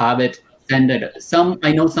 If you have it, send it.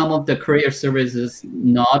 I know some of the courier services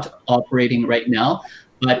not operating right now,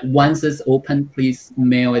 but once it's open, please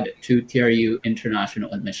mail it to TRU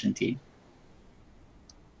International Admission Team.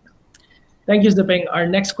 Thank you, Ziping. Our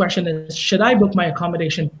next question is, should I book my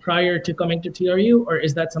accommodation prior to coming to TRU, or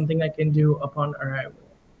is that something I can do upon arrival?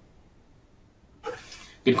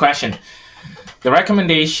 Good question. The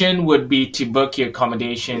recommendation would be to book your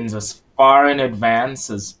accommodations as far in advance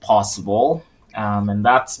as possible. And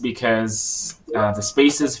that's because the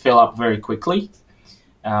spaces fill up very quickly.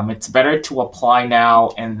 It's better to apply now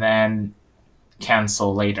and then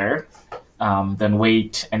cancel later than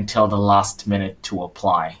wait until the last minute to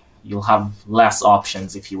apply. You'll have less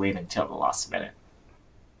options if you wait until the last minute.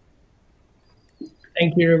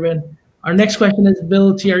 Thank you, Ruben. Our next question is,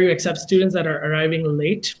 will TRU accept students that are arriving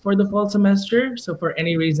late for the fall semester? So for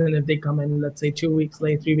any reason, if they come in, let's say 2 weeks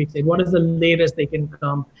late, 3 weeks late, what is the latest they can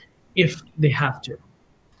come if they have to?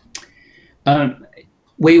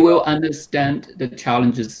 We will understand the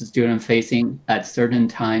challenges the student facing at certain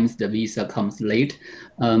times the visa comes late.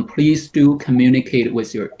 Please do communicate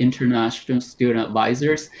with your international student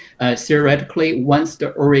advisors. Theoretically, once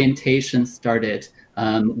the orientation started,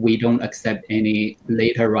 we don't accept any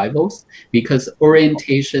late arrivals because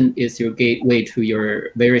orientation is your gateway to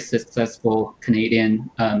your very successful Canadian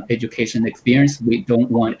education experience. We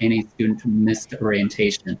don't want any student to miss the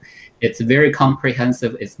orientation. It's very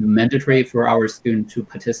comprehensive. It's mandatory for our students to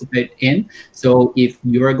participate in. So if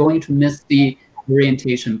you're going to miss the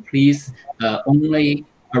orientation, please only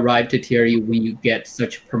arrive to TRU when you get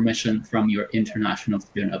such permission from your international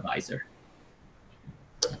student advisor.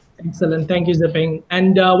 Excellent. Thank you, Ziping.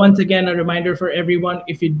 And once again, a reminder for everyone,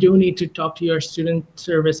 if you do need to talk to your student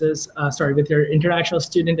services, with your international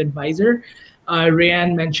student advisor,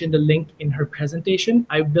 Rayanne mentioned a link in her presentation.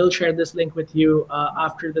 I will share this link with you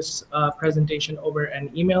after this presentation over an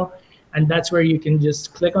email. And that's where you can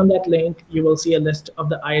just click on that link. You will see a list of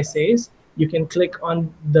the ISAs. You can click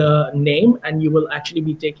on the name and you will actually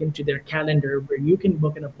be taken to their calendar where you can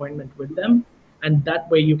book an appointment with them. And that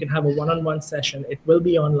way you can have a one-on-one session. It will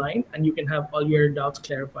be online and you can have all your doubts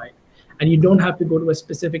clarified. And you don't have to go to a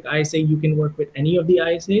specific ISA. You can work with any of the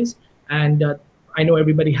ISAs. And I know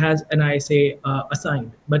everybody has an ISA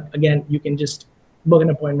assigned, but again, you can just book an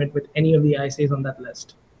appointment with any of the ISAs on that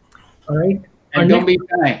list. All right. And don't be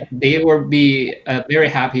shy. They will be very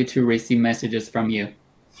happy to receive messages from you.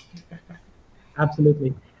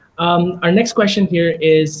 Absolutely. Our next question here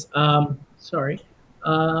is,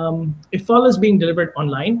 if fall is being delivered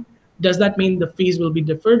online, does that mean the fees will be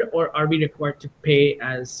deferred, or are we required to pay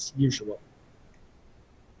as usual?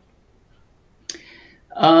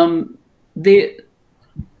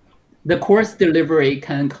 The course delivery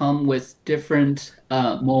can come with different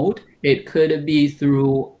mode. It could be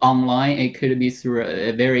through online, it could be through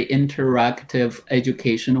a very interactive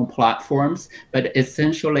educational platforms, but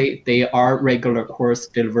essentially they are regular course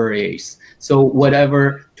deliveries. So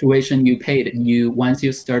whatever tuition you paid, once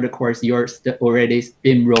you start a course, you're already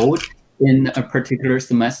enrolled in a particular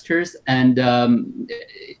semesters, and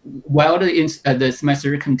while the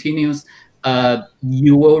semester continues,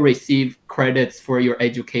 you will receive credits for your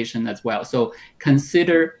education as well. So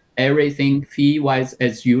consider everything fee-wise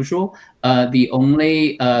as usual. The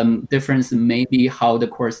only difference may be how the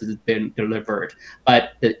course has been delivered.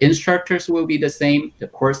 But the instructors will be the same, the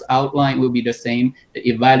course outline will be the same, the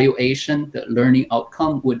evaluation, the learning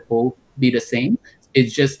outcome would all be the same.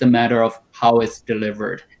 It's just a matter of how it's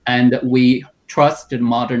delivered. And we trust that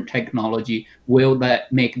modern technology will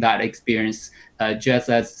make that experience just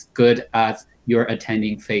as good as you're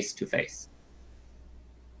attending face-to-face.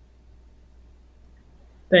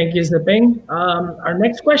 Thank you, Ziping. Our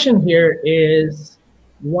next question here is,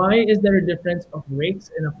 why is there a difference of rates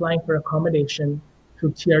in applying for accommodation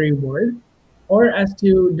through TRU World or as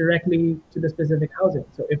to directly to the specific housing?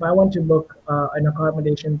 So if I want to book an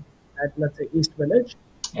accommodation at, let's say, East Village,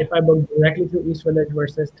 if I book directly through East Village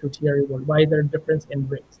versus through TRU World, why is there a difference in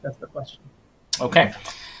rates? That's the question. Okay,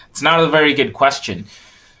 it's not a very good question.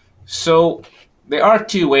 So there are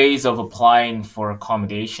two ways of applying for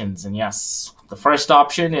accommodations, and yes, the first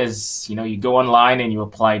option is, you go online and you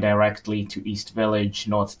apply directly to East Village,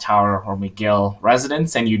 North Tower, or McGill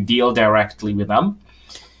residents, and you deal directly with them.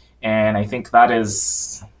 And I think that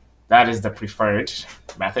is the preferred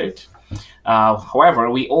method. However,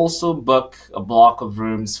 we also book a block of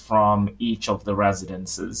rooms from each of the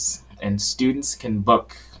residences, and students can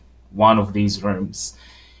book one of these rooms.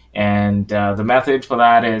 And the method for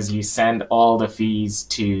that is you send all the fees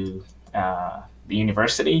to the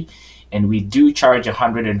university, and we do charge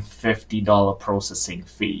 $150 processing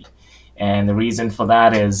fee. And the reason for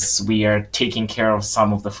that is we are taking care of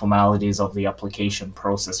some of the formalities of the application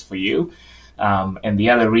process for you. And the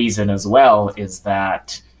other reason as well is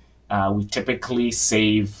that we typically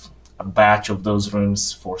save a batch of those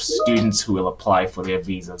rooms for students who will apply for their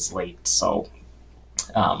visas late. So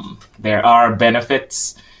there are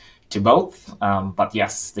benefits to both, but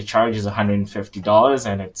yes, the charge is $150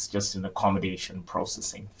 and it's just an accommodation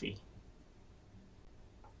processing fee.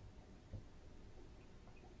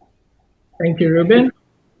 Thank you, Ruben.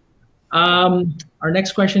 Our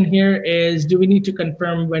next question here is, do we need to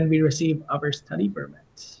confirm when we receive our study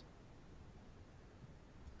permits?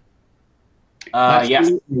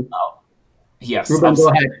 Yes. Yes. Ruben, go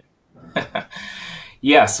ahead.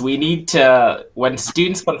 Yes, we need to, when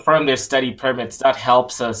students confirm their study permits, that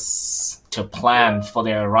helps us to plan for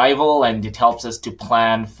their arrival, and it helps us to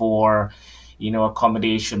plan for,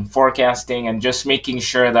 accommodation forecasting and just making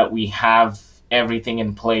sure that we have everything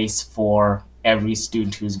in place for every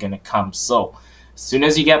student who's going to come. So as soon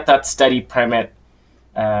as you get that study permit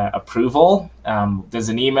approval, there's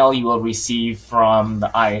an email you will receive from the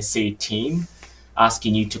ISA team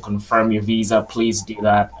asking you to confirm your visa. Please do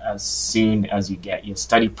that as soon as you get your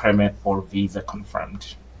study permit or visa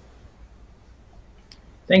confirmed.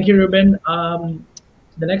 Thank you, Ruben.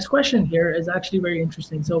 The next question here is actually very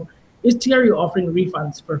interesting. So is TRU offering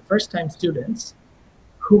refunds for first-time students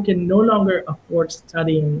who can no longer afford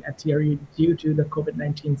studying at TRU due to the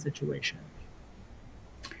COVID-19 situation?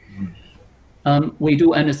 We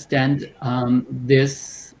do understand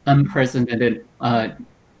this unprecedented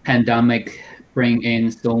pandemic bring in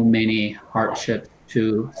so many hardships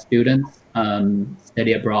to students.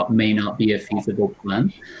 Study abroad may not be a feasible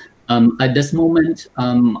plan. At this moment,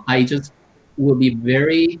 I just will be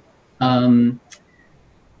very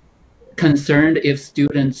concerned if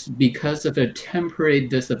students, because of a temporary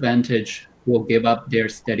disadvantage, will give up their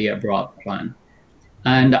study abroad plan.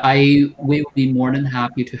 And we will be more than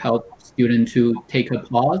happy to help students to take a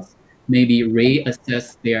pause, maybe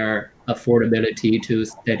reassess their affordability to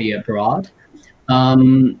study abroad.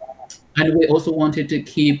 And we also wanted to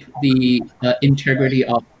keep the integrity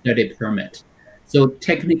of study permit. So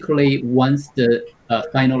technically, once the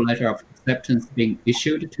final letter of acceptance being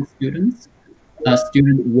issued to students, a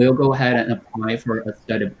student will go ahead and apply for a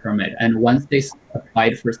study permit. And once they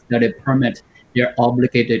applied for study permit, they're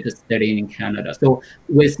obligated to study in Canada. So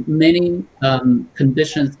with many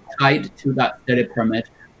conditions tied to that study permit,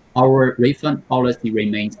 our refund policy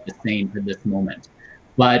remains the same at this moment.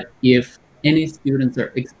 But if any students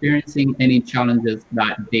are experiencing any challenges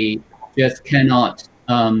that they just cannot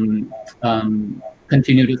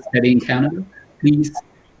continue to study in Canada, please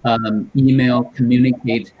email,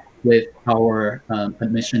 communicate with our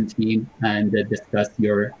admission team and discuss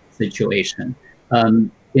your situation.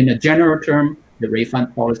 In a general term, the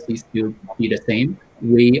refund policy still be the same.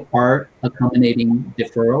 We are accommodating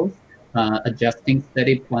deferrals, adjusting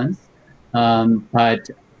study plans, but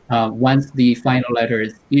once the final letter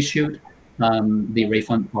is issued, the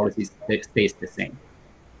refund policy stays the same.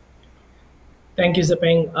 Thank you,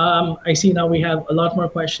 Ziping. I see now we have a lot more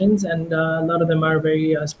questions, and a lot of them are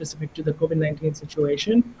very specific to the COVID-19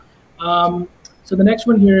 situation. So the next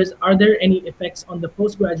one here is, are there any effects on the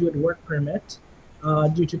postgraduate work permit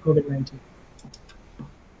due to COVID-19?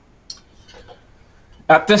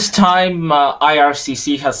 At this time,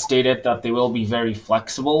 IRCC has stated that they will be very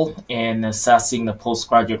flexible in assessing the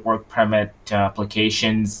postgraduate work permit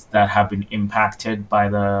applications that have been impacted by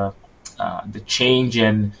the change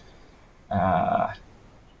in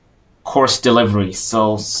course delivery.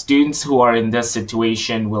 So students who are in this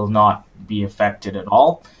situation will not be affected at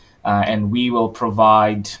all. And we will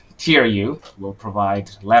provide, TRU will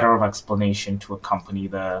provide letter of explanation to accompany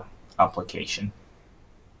the application.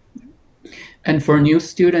 And for new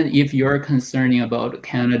student, if you're concerning about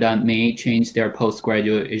Canada may change their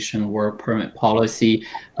post-graduation work permit policy,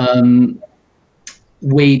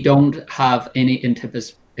 we don't have any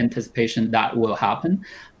anticipation that will happen.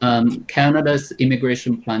 Canada's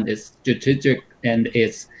immigration plan is strategic and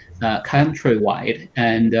it's countrywide,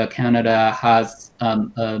 and Canada has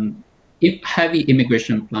heavy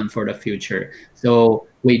immigration plan for the future. So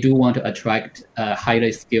we do want to attract a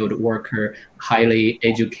highly skilled worker, highly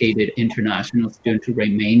educated international student to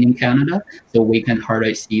remain in Canada. So we can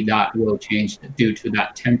hardly see that will change due to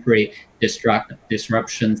that temporary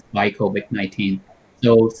disruptions by COVID-19.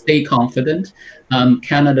 So stay confident.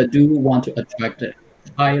 Canada do want to attract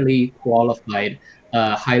highly qualified,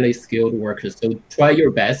 highly skilled workers. So try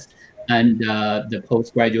your best. And the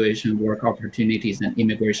post-graduation work opportunities and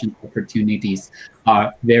immigration opportunities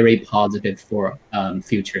are very positive for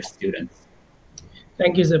future students.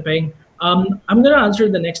 Thank you, Ziping. I'm going to answer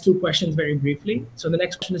the next two questions very briefly. So the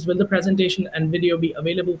next question is, will the presentation and video be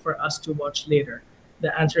available for us to watch later?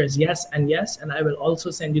 The answer is yes and yes, and I will also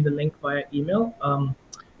send you the link via email.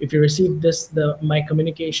 If you receive this, my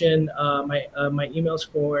communication, my emails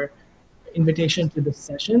for invitation to this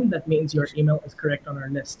session, that means your email is correct on our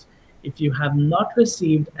list. If you have not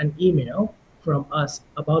received an email from us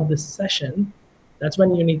about this session, that's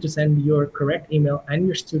when you need to send your correct email and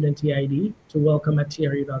your student TID to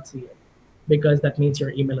welcome@tru.ca, because that means your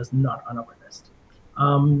email is not on our list.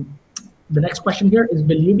 The next question here is,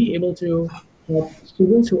 will you be able to help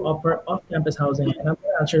students who offer off-campus housing? And I'm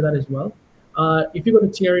going to answer that as well. If you go to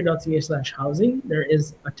tru.ca/housing, there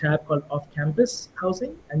is a tab called off-campus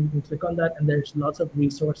housing, and you can click on that, and there's lots of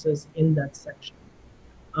resources in that section.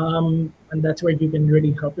 And that's where you can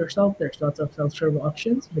really help yourself. There's lots of self-serve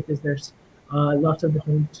options because there's lots of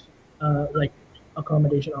different like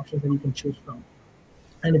accommodation options that you can choose from.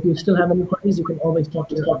 And if you still have any queries, you can always talk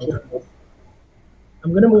to us.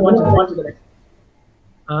 I'm going to move on to the next.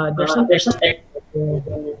 There's some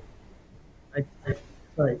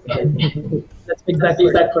sorry. That's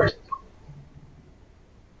exactly that question.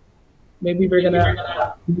 Maybe we're going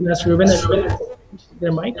to ask Ruben and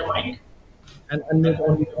their mic. And move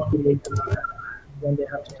on when they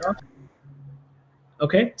have to talk.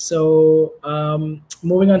 Okay, so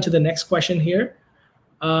moving on to the next question here.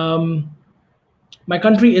 My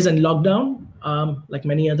country is in lockdown, like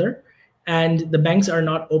many other, and the banks are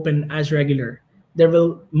not open as regular. There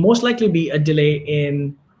will most likely be a delay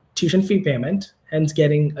in tuition fee payment, hence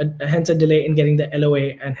a delay in getting the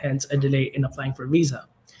LOA, and hence a delay in applying for visa.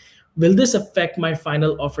 Will this affect my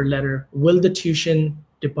final offer letter? Will the tuition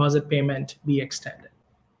deposit payment be extended?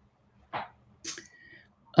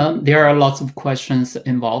 There are lots of questions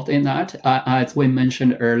involved in that. As we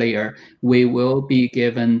mentioned earlier, we will be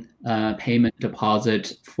given payment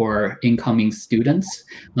deposit for incoming students.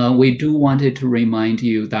 We do wanted to remind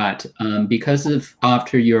you that because of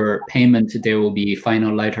after your payment, there will be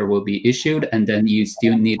final letter will be issued, and then you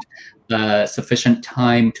still need sufficient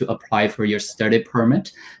time to apply for your study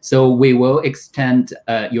permit. So we will extend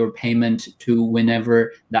your payment to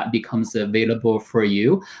whenever that becomes available for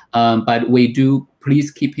you. But we do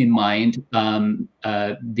please keep in mind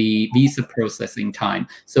the visa processing time.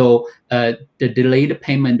 So the delayed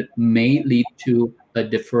payment may lead to a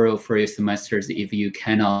deferral for your semesters if you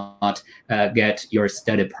cannot get your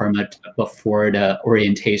study permit before the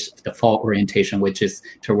orientation, the fall orientation, which is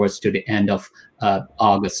towards to the end of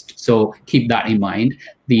August. So keep that in mind.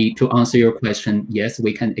 To answer your question, yes,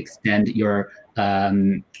 we can extend your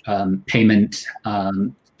payment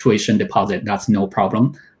tuition deposit, that's no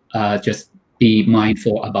problem. Just be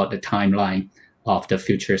mindful about the timeline of the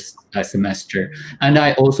future semester. And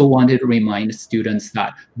I also wanted to remind students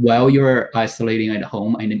that while you're isolating at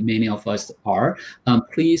home, and many of us are,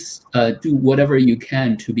 please do whatever you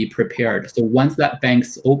can to be prepared. So once that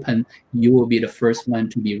bank's open, you will be the first one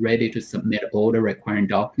to be ready to submit all the required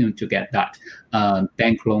documents to get that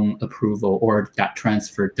bank loan approval or that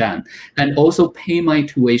transfer done. And also Pay My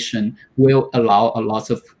Tuition will allow a lot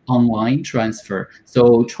of online transfer.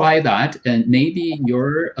 So try that, and maybe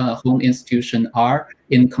your home institution are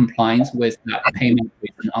in compliance with that payment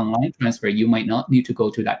with an online transfer. You might not need to go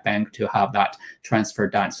to that bank to have that transfer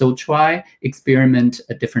done. So try, experiment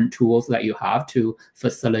different tools that you have to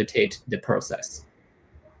facilitate the process.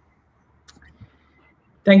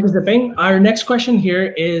 Thank you, Ziping. Our next question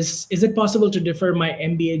here is it possible to defer my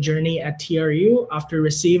MBA journey at TRU after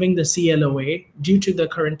receiving the CLOA due to the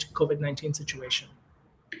current COVID-19 situation?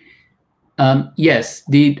 Yes,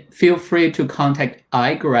 feel free to contact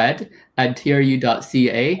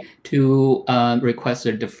igrad@tru.ca to request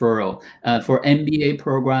a deferral. For MBA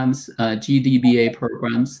programs, GDBA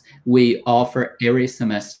programs, we offer every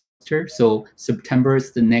semester. So September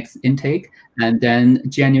is the next intake, and then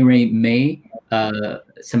January, May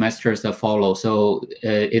semesters that follow. So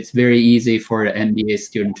it's very easy for the MBA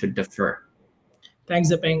student to defer. Thanks,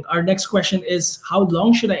 Ziping. Our next question is, how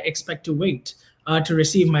long should I expect to wait to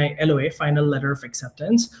receive my LOA, final letter of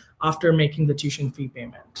acceptance, after making the tuition fee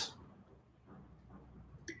payment?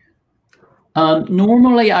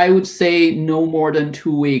 Normally, I would say no more than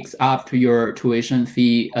 2 weeks after your tuition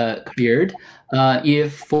fee cleared.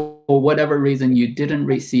 If for whatever reason you didn't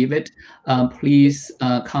receive it, please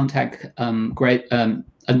contact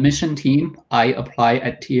admission team,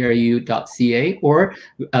 iapply@tru.ca, or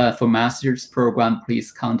for master's program,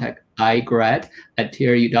 please contact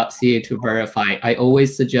igrad@tru.ca to verify. I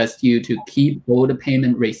always suggest you to keep all the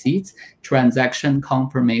payment receipts, transaction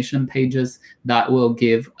confirmation pages. That will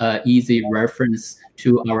give easy reference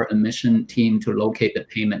to our admission team to locate the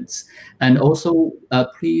payments. And also,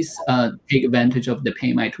 please take advantage of the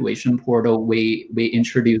Pay My Tuition portal we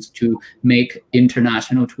introduced to make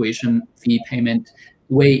international tuition fee payment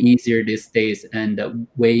way easier these days and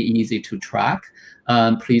way easy to track.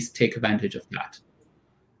 Please take advantage of that.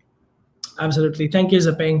 Absolutely. Thank you,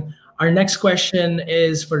 Ziping. Our next question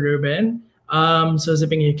is for Ruben. So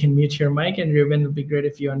Ziping, you can mute your mic, and Ruben, it would be great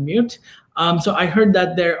if you unmute. So I heard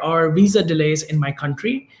that there are visa delays in my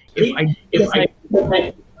country. If I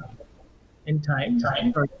in time.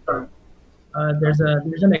 There's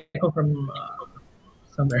an echo from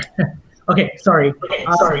somewhere. Okay, sorry.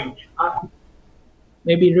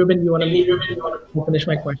 Maybe Ruben, you want to finish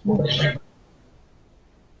my question?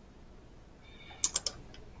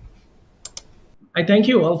 I thank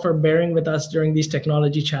you all for bearing with us during these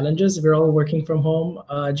technology challenges. We're all working from home,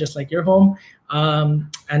 just like your home,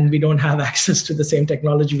 and we don't have access to the same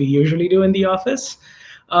technology we usually do in the office.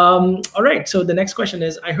 All right, so the next question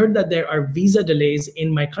is, I heard that there are visa delays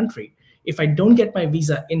in my country. If I don't get my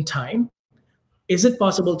visa in time, is it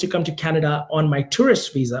possible to come to Canada on my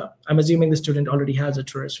tourist visa? I'm assuming the student already has a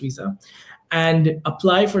tourist visa, and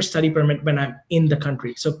apply for study permit when I'm in the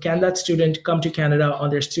country. So can that student come to Canada on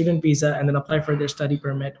their student visa and then apply for their study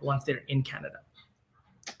permit once they're in Canada?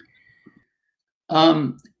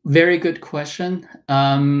 Very good question.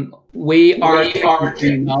 We are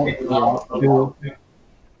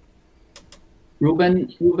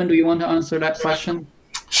Ruben, do you want to answer that question?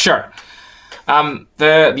 Sure.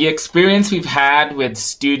 The experience we've had with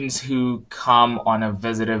students who come on a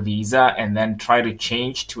visitor visa and then try to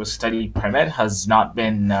change to a study permit has not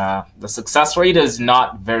been, the success rate is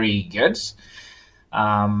not very good.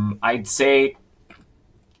 I'd say,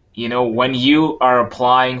 when you are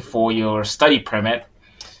applying for your study permit,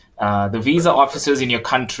 the visa officers in your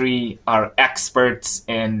country are experts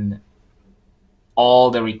in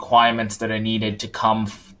all the requirements that are needed to come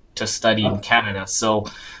to study in Canada. So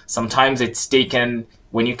sometimes it's taken,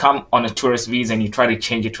 when you come on a tourist visa and you try to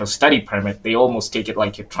change it to a study permit, they almost take it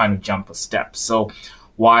like you're trying to jump a step. So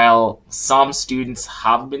while some students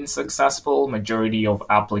have been successful, majority of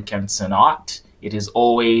applicants are not. It is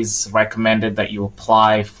always recommended that you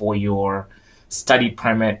apply for your study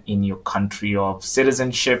permit in your country of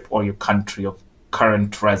citizenship or your country of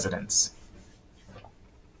current residence.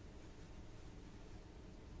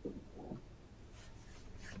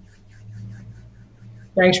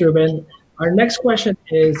 Thanks, Ruben. Our next question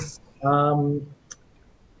is,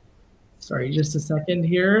 sorry, just a second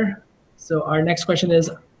here. So our next question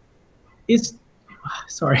is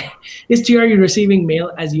sorry, is TRU receiving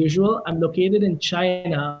mail as usual? I'm located in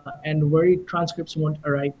China and worried transcripts won't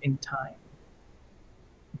arrive in time.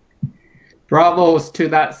 Bravos to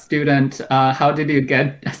that student. How did you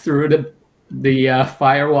get through the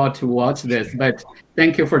firewall to watch this? But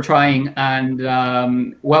thank you for trying,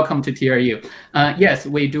 and welcome to TRU. Yes,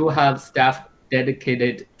 we do have staff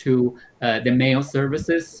dedicated to the mail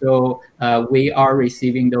services, so we are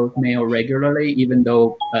receiving those mail regularly, even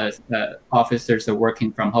though officers are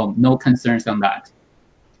working from home. No concerns on that.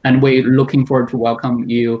 And we're looking forward to welcome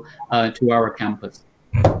you to our campus.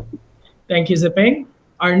 Thank you, Zipeng.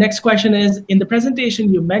 Our next question is, in the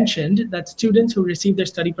presentation you mentioned that students who receive their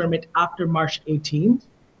study permit after March 18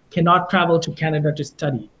 cannot travel to Canada to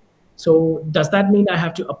study. So does that mean I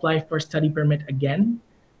have to apply for study permit again?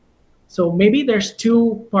 So maybe there's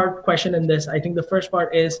two-part question in this. I think the first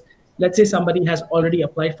part is, let's say somebody has already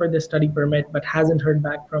applied for the study permit but hasn't heard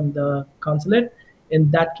back from the consulate.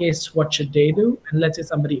 In that case, what should they do? And let's say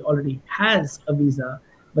somebody already has a visa,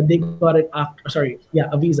 but they got it after,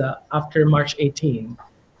 a visa after March 18,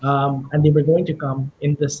 and they were going to come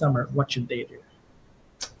in the summer. What should they do?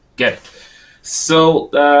 Good. So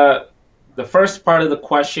the first part of the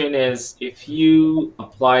question is, if you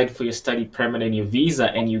applied for your study permit and your visa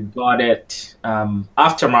and you got it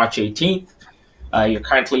after March 18th, you're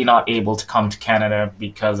currently not able to come to Canada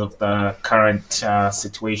because of the current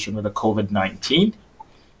situation with the COVID-19.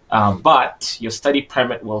 But your study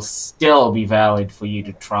permit will still be valid for you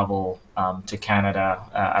to travel to Canada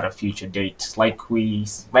at a future date. Like we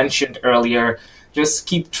mentioned earlier, just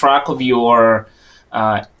keep track of your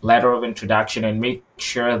letter of introduction and make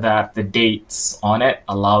sure that the dates on it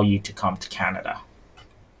allow you to come to Canada.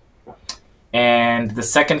 And the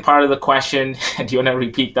second part of the question, do you want to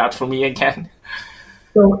repeat that for me again?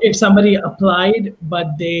 So if somebody applied,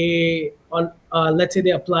 but they, let's say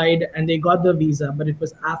they applied and they got the visa, but it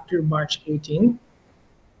was after March 18th,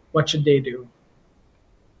 what should they do?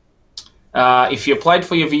 If you applied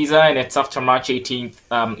for your visa and it's after March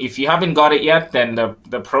 18th, if you haven't got it yet, then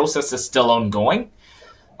the process is still ongoing.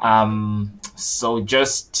 So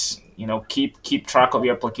just, keep track of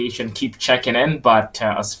your application, keep checking in. But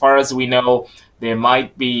as far as we know, there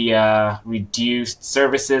might be reduced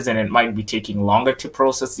services and it might be taking longer to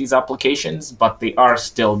process these applications, but they are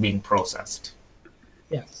still being processed.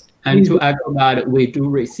 Yes. And to add to that, we do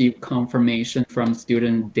receive confirmation from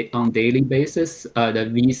students on daily basis. The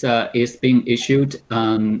visa is being issued,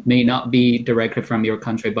 may not be directly from your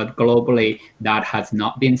country, but globally that has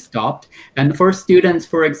not been stopped. And for students,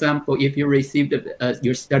 for example, if you received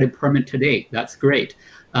your study permit today, that's great.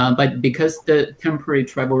 But because the temporary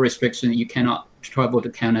travel restriction, you cannot travel to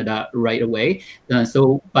Canada right away.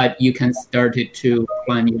 But you can start to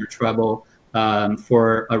plan your travel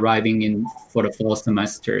for arriving for the fall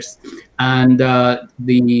semesters. And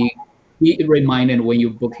be reminded when you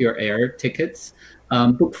book your air tickets,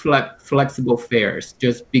 book flexible fares,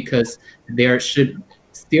 just because there should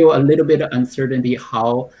still a little bit of uncertainty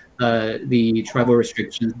how the travel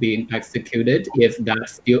restrictions being executed. If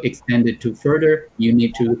that's still extended to further, you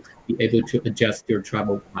need to be able to adjust your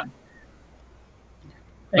travel plan.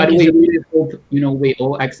 But we really hope, we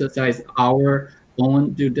all exercise our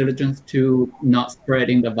own due diligence to not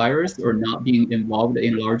spreading the virus or not being involved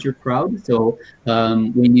in larger crowds. So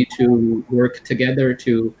we need to work together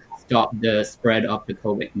to stop the spread of the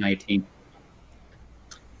COVID-19.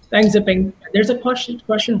 Thanks, Zipeng. There's a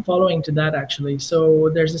question following to that, actually. So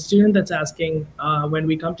there's a student that's asking, when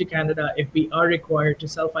we come to Canada, if we are required to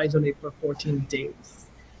self-isolate for 14 days,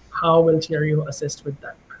 how will TRU assist with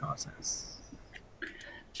that process?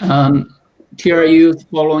 TRU is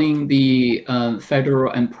following the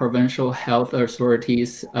federal and provincial health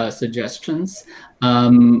authorities' suggestions.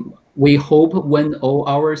 We hope when all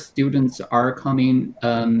our students are coming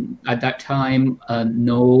at that time,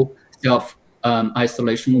 no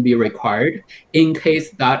self-isolation will be required. In case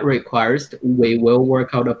that requires, we will work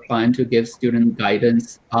out a plan to give student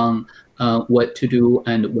guidance on what to do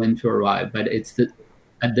and when to arrive. But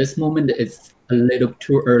at this moment, it's a little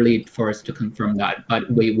too early for us to confirm that, but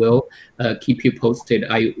we will keep you posted.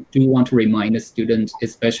 I do want to remind the students,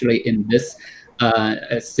 especially in this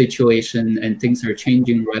situation, and things are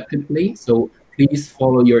changing rapidly. So please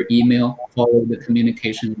follow your email, follow the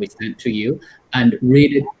communication we sent to you, and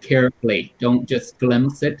read it carefully. Don't just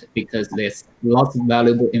glimpse it, because there's lots of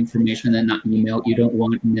valuable information in that email. You don't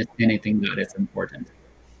want to miss anything that is important.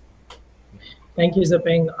 Thank you,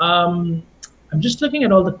 Zipeng. I'm just looking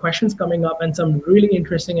at all the questions coming up and some really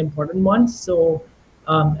interesting, important ones. So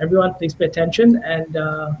everyone, please pay attention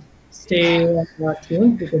and stay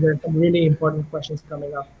tuned, because there are some really important questions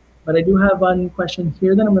coming up. But I do have one question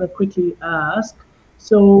here that I'm going to quickly ask.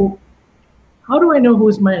 So how do I know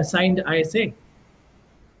who's my assigned ISA?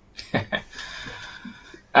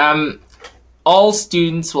 All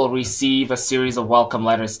students will receive a series of welcome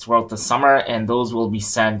letters throughout the summer, and those will be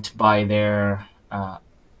sent by their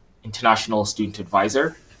international student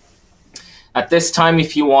advisor. At this time,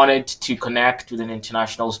 if you wanted to connect with an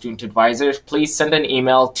international student advisor, please send an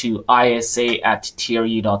email to isa@tru.ca,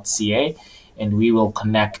 and we will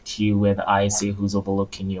connect you with ISA who's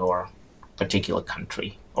overlooking your particular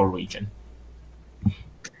country or region.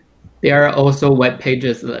 There are also web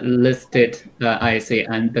pages that listed the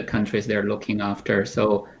ISA and the countries they're looking after.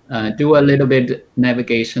 So do a little bit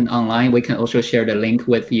navigation online. We can also share the link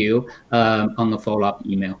with you on the follow-up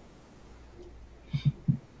email.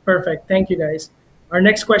 Perfect. Thank you, guys. Our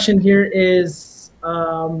next question here is,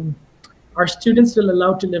 are students still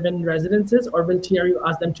allowed to live in residences, or will TRU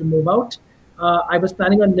ask them to move out? I was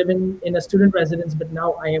planning on living in a student residence, but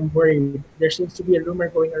now I am worried. There seems to be a rumor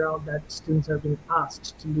going around that students are being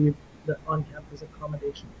asked to leave the on-campus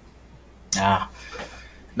accommodation.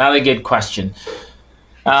 Another good question.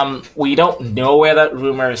 We don't know where that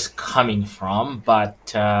rumor is coming from,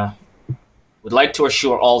 but would like to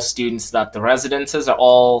assure all students that the residences are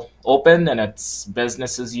all open and it's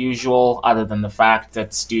business as usual, other than the fact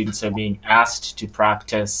that students are being asked to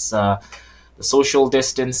practice the social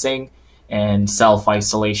distancing and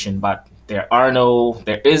self-isolation, but there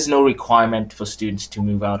is no requirement for students to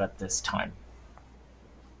move out at this time.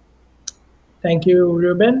 Thank you,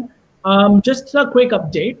 Ruben. Just a quick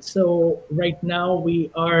update. So right now we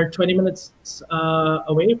are 20 minutes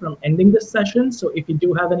away from ending this session. So if you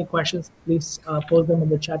do have any questions, please post them in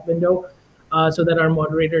the chat window so that our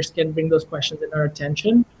moderators can bring those questions in our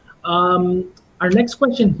attention. Our next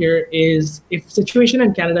question here is, if situation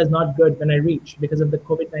in Canada is not good when I reach because of the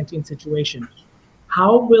COVID-19 situation,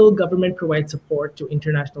 how will government provide support to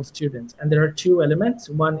international students? And there are two elements.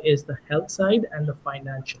 One is the health side and the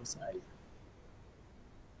financial side.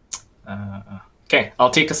 Okay, I'll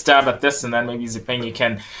take a stab at this, and then maybe Zipeng, you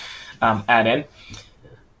can add in.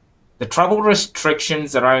 The travel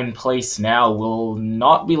restrictions that are in place now will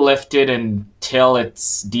not be lifted until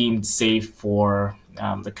it's deemed safe for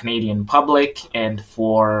the Canadian public and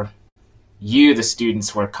for you, the students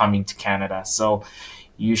who are coming to Canada. So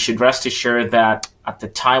you should rest assured that at the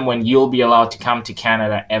time when you'll be allowed to come to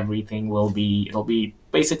Canada, everything it'll be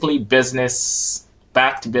basically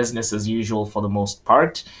back to business as usual for the most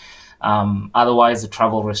part. Otherwise, the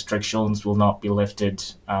travel restrictions will not be lifted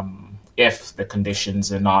if the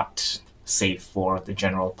conditions are not safe for the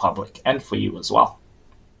general public and for you as well.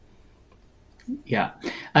 Yeah,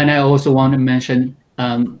 and I also want to mention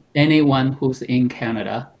anyone who's in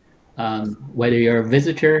Canada, whether you're a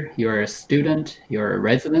visitor, you're a student, you're a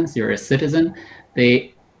resident, you're a citizen,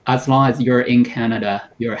 as long as you're in Canada,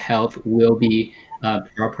 your health will be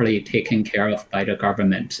properly taken care of by the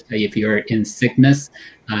government. If you're in sickness,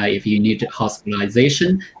 if you need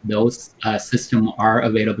hospitalization, those systems are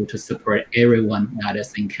available to support everyone that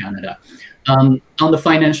is in Canada. On the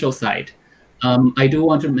financial side, I do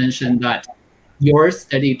want to mention that your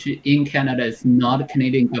study in Canada is not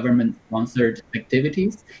Canadian government-sponsored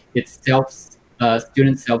activities. It's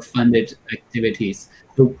student self-funded activities.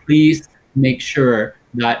 So please make sure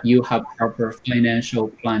that you have proper financial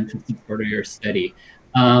plan to support your study.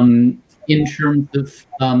 In terms of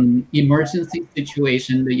emergency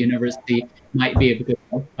situation, the university might be able to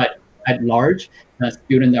help, but at large,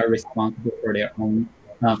 students are responsible for their own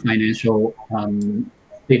financial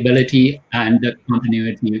stability and the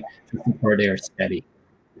continuity to support their study.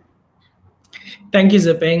 Thank you,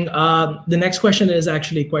 Zipeng. The next question is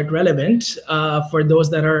actually quite relevant for those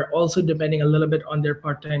that are also depending a little bit on their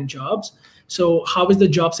part-time jobs. So how is the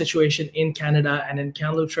job situation in Canada and in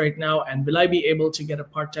Kamloops right now? And will I be able to get a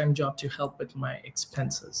part-time job to help with my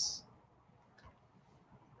expenses?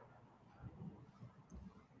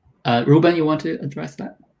 Ruben, you want to address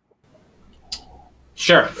that?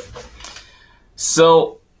 Sure.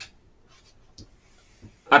 So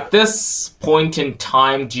at this point in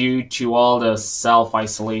time, due to all the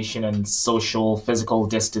self-isolation and social physical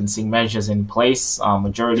distancing measures in place,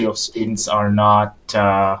 majority of students are not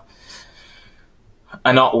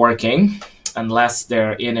working unless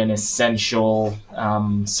they're in an essential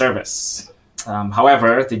service.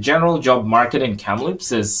 However, the general job market in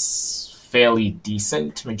Kamloops is fairly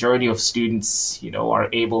decent. Majority of students, are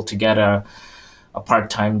able to get a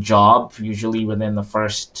part-time job, usually within the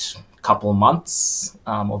first couple months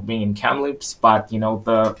of being in Kamloops. But,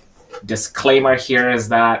 the disclaimer here is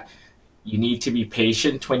that you need to be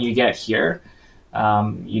patient when you get here.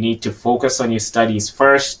 You need to focus on your studies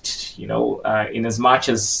first, in as much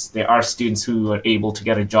as there are students who are able to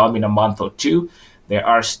get a job in a month or two, there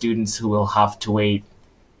are students who will have to wait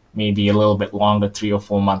maybe a little bit longer, 3 or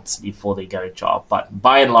 4 months before they get a job. But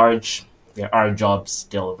by and large, there are jobs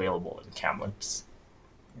still available in Kamloops.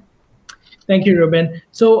 Thank you, Ruben.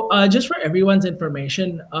 So just for everyone's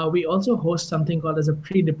information, we also host something called as a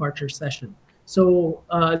pre-departure session. So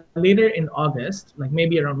later in August, like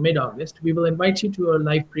maybe around mid-August, we will invite you to a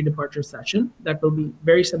live pre-departure session that will be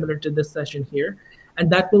very similar to this session here. And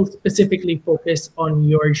that will specifically focus on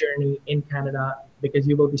your journey in Canada, because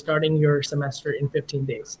you will be starting your semester in 15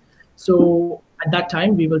 days. So at that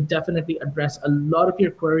time, we will definitely address a lot of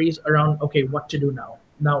your queries around, okay, what to do now?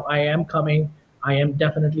 Now I am coming, I am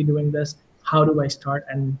definitely doing this. How do I start?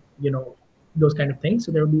 And those kind of things.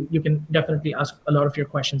 So you can definitely ask a lot of your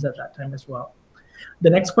questions at that time as well. The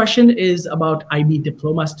next question is about IB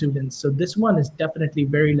diploma students. So this one is definitely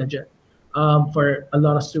very legit for a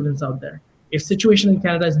lot of students out there. If situation in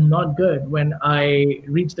Canada is not good when I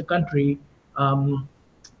reach the country,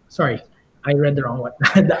 sorry, I read the wrong one.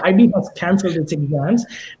 The IB has canceled its exams,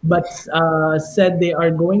 but said they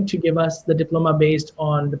are going to give us the diploma based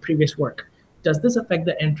on the previous work. Does this affect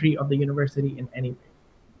the entry of the university in any way?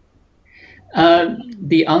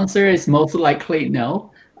 The answer is most likely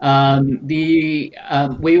no. We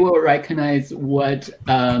will recognize what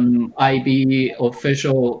IB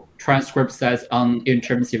official transcript says in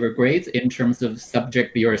terms of your grades, in terms of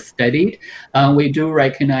subject you're studied. We do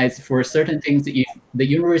recognize for certain things, if the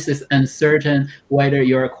university is uncertain whether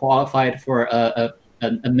you're qualified for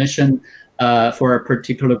an admission for a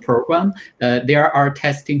particular program, there are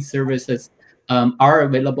testing services are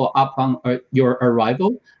available upon your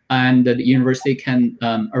arrival, and the university can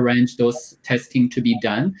arrange those testing to be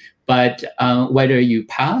done. But whether you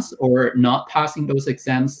pass or not passing those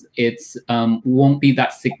exams, it's won't be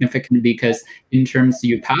that significant, because in terms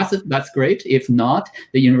you pass it, that's great. If not,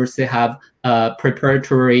 the university have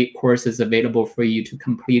preparatory courses available for you to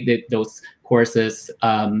complete those courses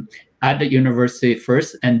at the university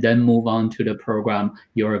first, and then move on to the program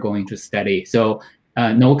you're going to study. So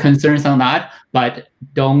no concerns on that, but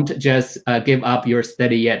don't just give up your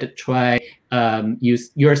study yet. Try,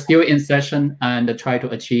 you're still in session, and try to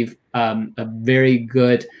achieve a very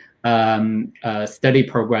good study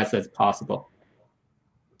progress as possible.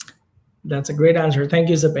 That's a great answer. Thank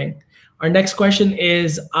you, Ziping. Our next question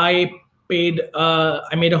is, I made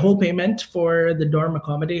a whole payment for the dorm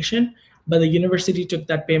accommodation, but the university took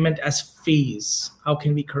that payment as fees. How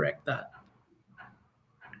can we correct that?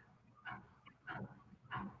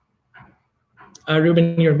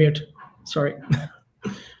 Ruben, you're mute. Sorry.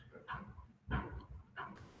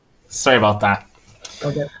 Sorry about that.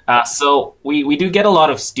 Okay. So we do get a lot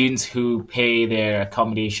of students who pay their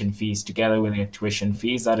accommodation fees together with their tuition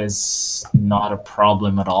fees. That is not a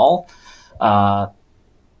problem at all.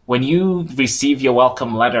 When you receive your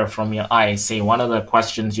welcome letter from your ISA, one of the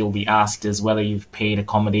questions you'll be asked is whether you've paid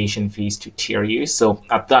accommodation fees to TRU. So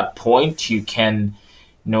at that point, you can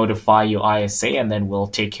notify your ISA, and then we'll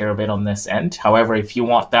take care of it on this end. However, if you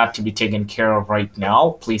want that to be taken care of right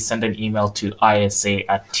now, please send an email to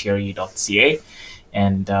isa@tru.ca,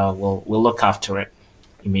 and we'll look after it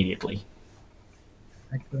immediately.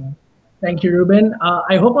 Excellent. Thank you, Ruben.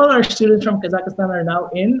 I hope all our students from Kazakhstan are now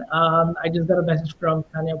in. I just got a message from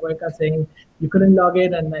Tanya Boyka saying you couldn't log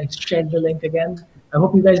in, and I shared the link again. I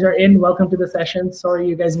hope you guys are in. Welcome to the session. Sorry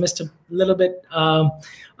you guys missed a little bit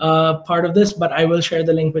part of this, but I will share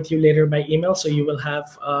the link with you later by email, so you will have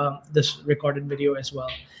this recorded video as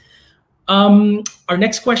well. Our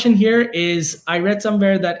next question here is, I read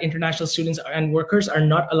somewhere that international students and workers are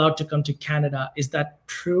not allowed to come to Canada. Is that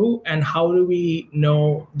true? And how do we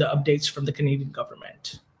know the updates from the Canadian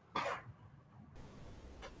government?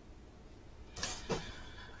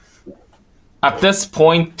 At this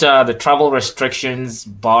point, the travel restrictions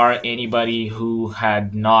bar anybody who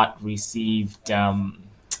had not received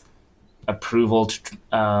approval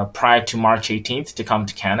prior to March 18th to come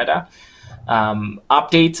to Canada.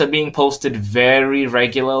 Updates are being posted very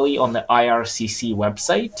regularly on the IRCC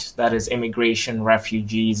website, that is Immigration,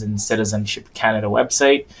 Refugees and Citizenship Canada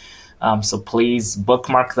website. So please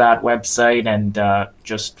bookmark that website and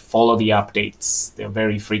just follow the updates. They're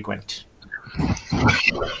very frequent.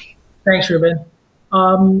 Thanks, Ruben.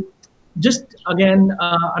 Just again,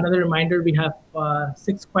 another reminder, we have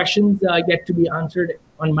 6 questions yet to be answered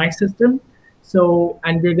on my system. So,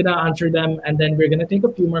 and we're gonna answer them, and then we're gonna take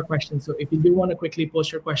a few more questions. So if you do wanna quickly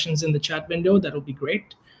post your questions in the chat window, that'll be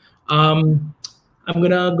great. I'm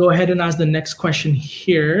gonna go ahead and ask the next question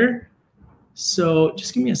here. So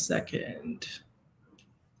just give me a second.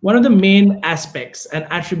 One of the main aspects and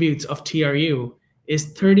attributes of TRU is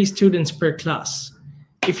 30 students per class.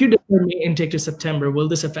 If you defer May intake to September, will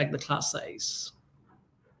this affect the class size?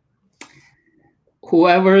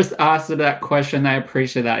 whoever's asked that question, I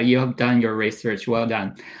appreciate that. You have done your research. Well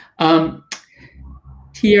done.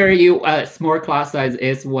 TRU, small class size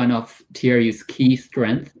is one of TRU's key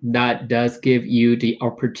strengths. That does give you the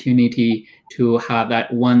opportunity to have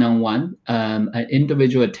that one-on-one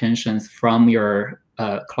individual attentions from your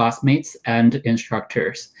classmates and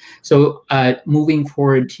instructors. So moving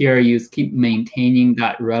forward, TRUs keep maintaining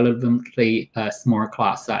that relevantly small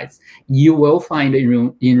class size. You will find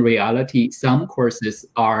in reality, some courses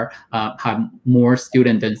are have more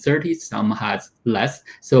students than 30, some has less.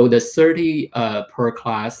 So the 30 per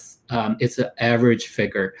class is an average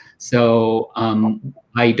figure. So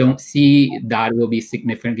I don't see that will be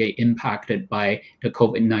significantly impacted by the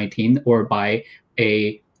COVID-19 or by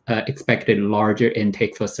a expected larger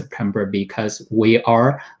intake for September, because we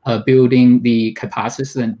are building the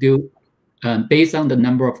capacities and based on the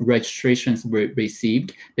number of registrations we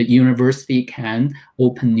received, the university can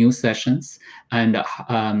open new sessions and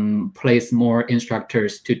place more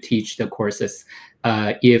instructors to teach the courses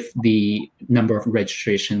if the number of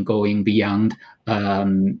registration going beyond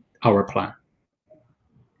our plan.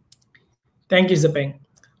 Thank you, Ziping.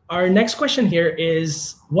 Our next question here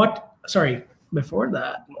is before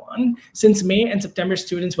that one, since May and September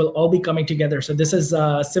students will all be coming together. So this is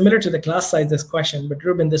similar to the class size, this question, but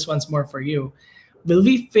Ruben, this one's more for you. Will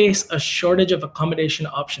we face a shortage of accommodation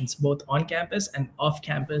options, both on campus and off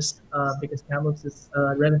campus, because Kamloops is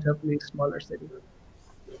a relatively smaller city?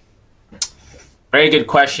 Very good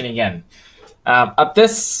question again. At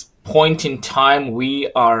this point in time, we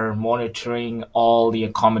are monitoring all the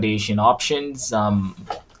accommodation options,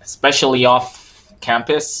 especially off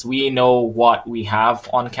campus. We know what we have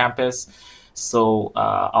on campus. So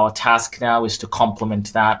our task now is to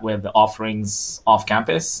complement that with the offerings off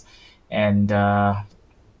campus. And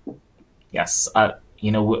yes,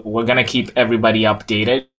 we're going to keep everybody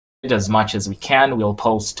updated as much as we can. We'll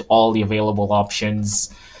post all the available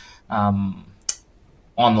options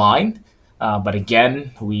online. But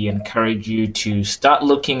again, we encourage you to start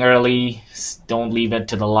looking early. Don't leave it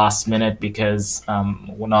to the last minute, because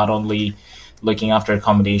we're not only looking after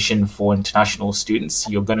accommodation for international students,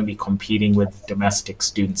 you're going to be competing with domestic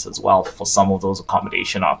students as well for some of those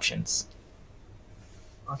accommodation options.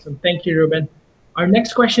 Awesome. Thank you, Ruben. Our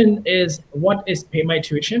next question is, what is Pay My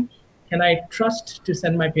Tuition? Can I trust to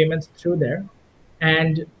send my payments through there?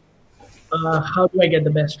 And how do I get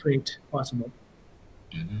the best rate possible?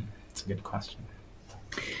 That's a good question.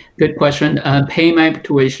 Good question. Pay My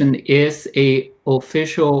Tuition is a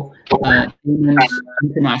official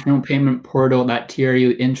international payment portal that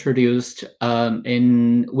TRU introduced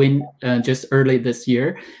just early this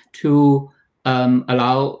year to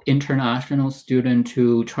allow international students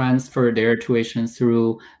to transfer their tuition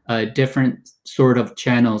through different sort of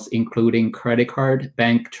channels, including credit card,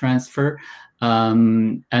 bank transfer,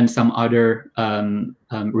 and some other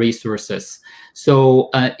resources. So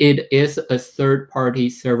it is a third-party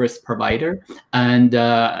service provider, and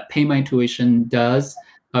Pay My Tuition does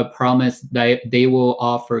promise that they will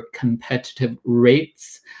offer competitive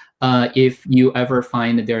rates if you ever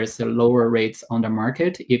find that there is a lower rates on the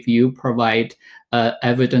market. If you provide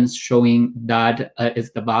evidence showing that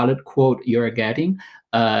is the valid quote you're getting,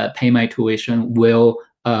 Pay My Tuition will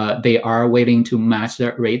they are waiting to match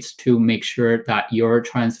their rates to make sure that your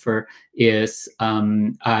transfer is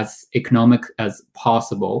as economic as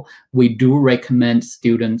possible. We do recommend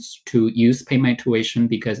students to use Pay My Tuition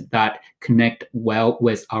because that connect well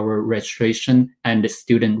with our registration and the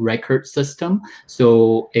student record system.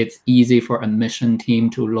 So it's easy for admission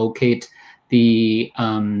team to locate the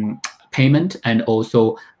payment, and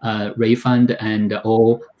also refund, and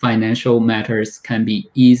all financial matters can be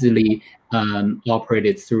easily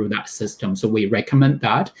operated through that system. So we recommend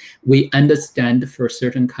that. We understand for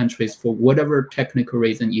certain countries, for whatever technical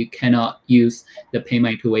reason, you cannot use the Pay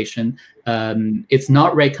My Tuition. It's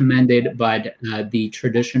not recommended, but the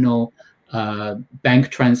traditional bank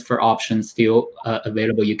transfer option still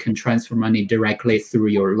available. You can transfer money directly through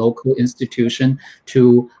your local institution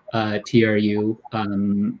to TRU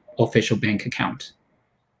official bank account.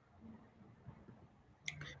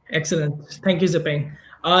 Excellent. Thank you, Ziping.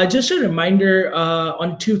 Just a reminder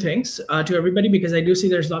on two things to everybody, because I do see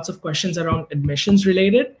there's lots of questions around admissions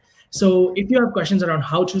related. So if you have questions around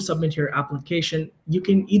how to submit your application, you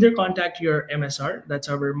can either contact your MSR, that's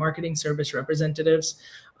our marketing service representatives.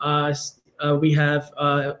 We have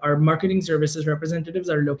our marketing services representatives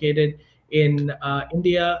are located in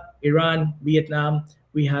India, Iran, Vietnam.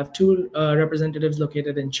 We have two representatives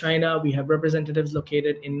located in China. We have representatives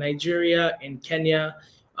located in Nigeria, in Kenya,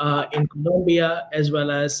 in Colombia, as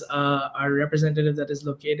well as our representative that is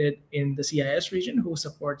located in the CIS region, who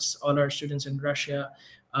supports all our students in Russia,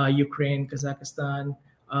 Ukraine, Kazakhstan,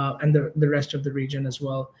 and the rest of the region as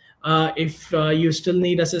well. If you still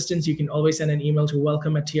need assistance, you can always send an email to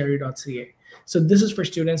welcome@tru.ca. So this is for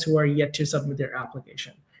students who are yet to submit their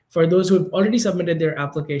application. For those who have already submitted their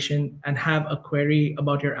application and have a query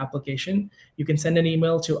about your application, you can send an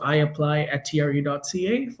email to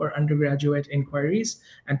iapply@tru.ca for undergraduate inquiries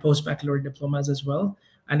and post-baccalaureate diplomas as well.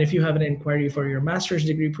 And if you have an inquiry for your master's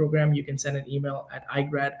degree program, you can send an email at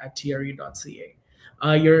igrad@tru.ca.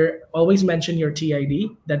 You're always mention your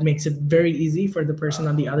TID. That makes it very easy for the person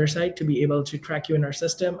on the other side to be able to track you in our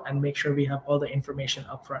system and make sure we have all the information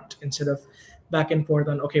up front instead of back and forth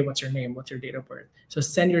on, okay, what's your name? What's your date of birth? So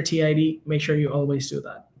send your TID, make sure you always do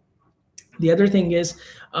that. The other thing is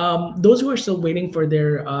those who are still waiting for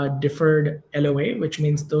their deferred LOA, which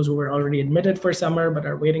means those who were already admitted for summer but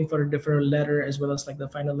are waiting for a deferral letter as well as like the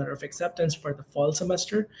final letter of acceptance for the fall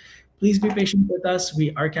semester, please be patient with us.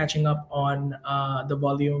 We are catching up on the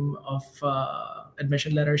volume of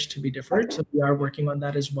admission letters to be deferred. So we are working on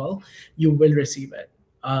that as well. You will receive it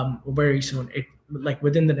very soon. Like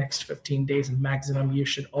within the next 15 days maximum, you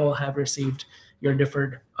should all have received your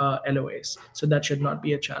deferred LOAs. So that should not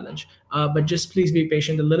be a challenge. But just please be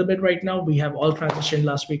patient a little bit right now. We have all transitioned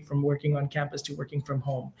last week from working on campus to working from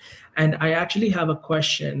home. And I actually have a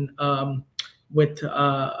question with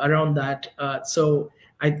around that. So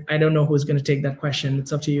I don't know who's going to take that question.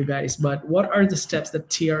 It's up to you guys. But what are the steps that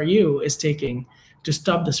TRU is taking to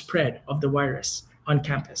stop the spread of the virus on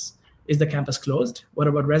campus? Is the campus closed? What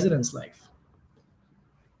about residence life?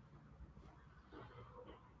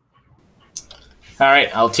 All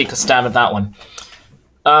right, I'll take a stab at that one.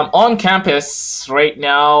 On campus right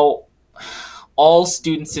now, all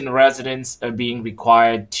students in residence are being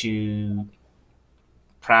required to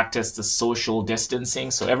practice the social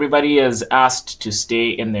distancing. So everybody is asked to stay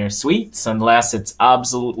in their suites unless it's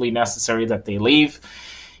absolutely necessary that they leave.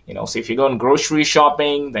 So if you're going grocery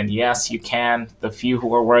shopping, then yes, you can. The few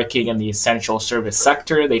who are working in the essential service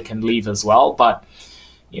sector, they can leave as well. But,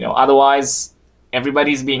 otherwise,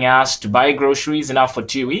 everybody's being asked to buy groceries enough for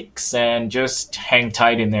 2 weeks and just hang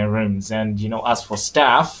tight in their rooms. And, as for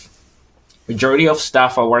staff, majority of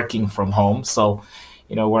staff are working from home. So,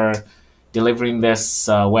 we're delivering this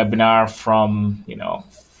webinar from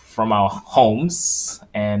our homes.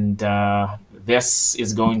 And this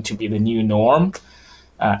is going to be the new norm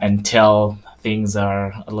until things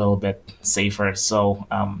are a little bit safer. So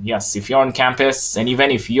yes, if you're on campus, and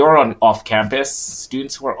even if you're off campus,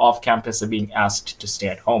 students who are off campus are being asked to stay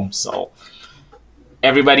at home. So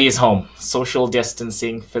everybody is home. Social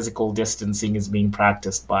distancing, physical distancing is being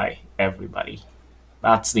practiced by everybody.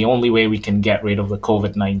 That's the only way we can get rid of the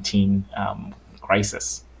COVID-19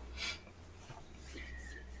 crisis.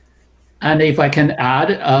 And if I can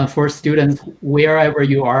add, for students, wherever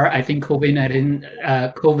you are, I think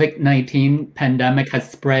COVID-19 pandemic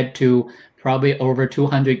has spread to probably over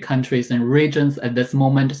 200 countries and regions at this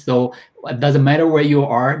moment. So it doesn't matter where you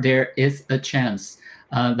are, there is a chance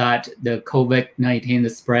that the COVID-19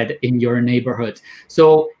 is spread in your neighborhood.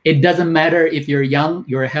 So it doesn't matter if you're young,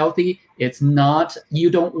 you're healthy. It's not,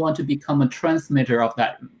 you don't want to become a transmitter of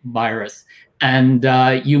that virus. And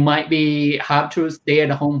you might have to stay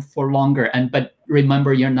at home for longer. But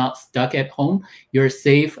remember, you're not stuck at home. You're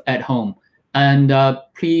safe at home. And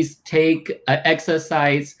please take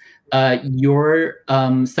exercise your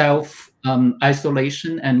self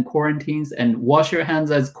isolation and quarantines, and wash your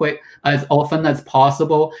hands as often as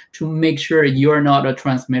possible to make sure you're not a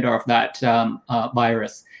transmitter of that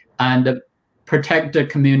virus. And protect the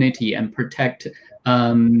community and protect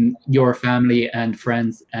your family and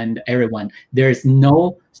friends and everyone. There's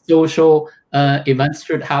no social events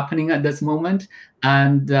happening at this moment,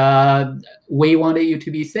 and we wanted you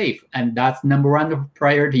to be safe, and that's number one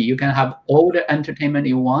priority. You can have all the entertainment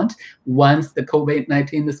you want once the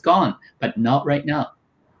COVID-19 is gone, but not right now.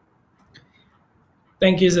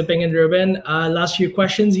 Thank you, Ziping and Ruben. Last few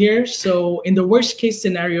questions here. So in the worst case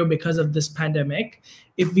scenario, because of this pandemic,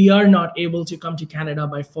 if we are not able to come to Canada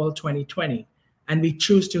by fall 2020, and we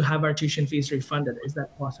choose to have our tuition fees refunded, is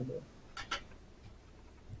that possible?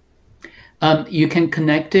 You can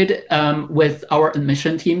connect it with our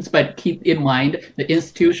admission teams, but keep in mind the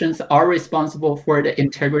institutions are responsible for the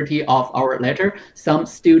integrity of our letter. Some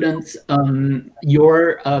students,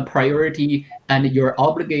 your priority and your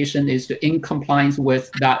obligation is to in compliance with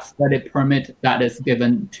that study permit that is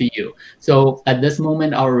given to you. So at this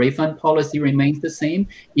moment, our refund policy remains the same.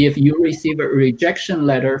 If you receive a rejection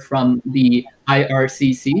letter from the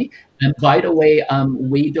IRCC, And by the way,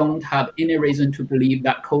 we don't have any reason to believe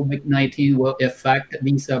that COVID-19 will affect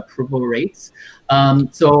visa approval rates.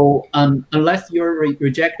 So unless you're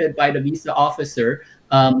rejected by the visa officer,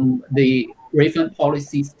 the refund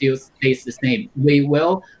policy still stays the same. We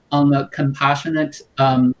will, on a compassionate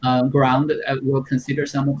ground, will consider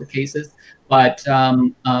some of the cases, but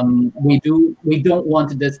we don't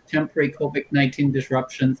want this temporary COVID-19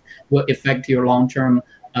 disruptions will affect your long-term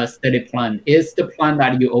study plan. Is the plan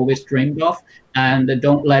that you always dreamed of, and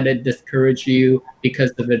don't let it discourage you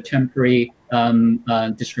because of the temporary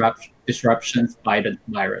disruptions by the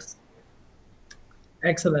virus.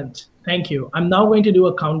 Excellent. Thank you. I'm now going to do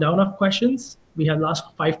a countdown of questions. We have last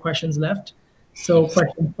 5 questions left. So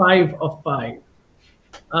question 5 of 5.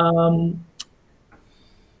 Can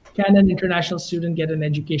an international student get an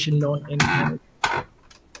education loan in Canada?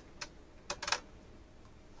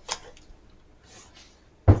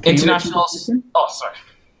 International. Oh, sorry.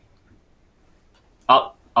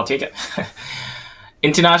 I'll take it.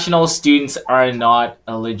 International students are not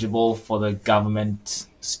eligible for the government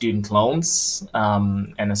student loans,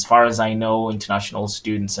 and as far as I know, international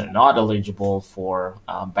students are not eligible for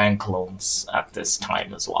bank loans at this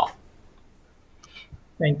time as well.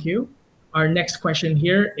 Thank you. Our next question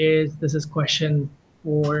here is, this is question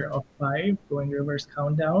 4 of 5, going reverse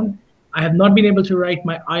countdown. I have not been able to write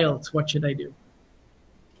my IELTS. What should I do?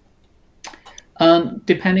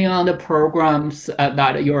 Depending on the programs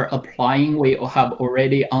that you're applying, we have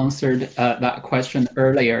already answered that question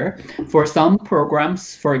earlier. For some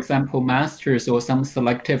programs, for example, master's or some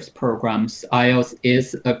selective programs, IELTS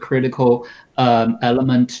is a critical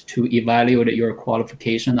element to evaluate your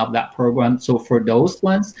qualification of that program. So for those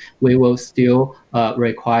ones, we will still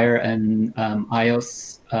require an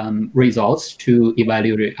IELTS results to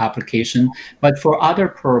evaluate application. But for other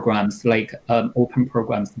programs like open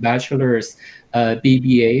programs, bachelor's,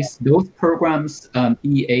 BBAs, those programs,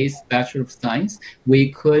 BAs, Bachelor of Science, we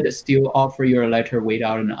could still offer your letter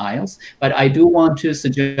without an IELTS. But I do want to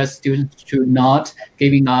suggest students to not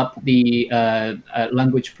giving up the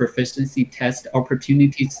language proficiency test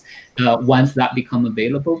opportunities once that become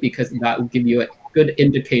available, because that will give you a good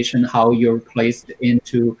indication how you're placed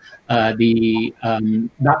into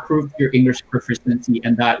that proves your English proficiency,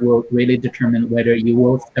 and that will really determine whether you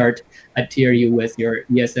will start at TRU with your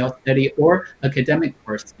ESL study or academic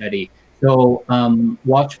course study. So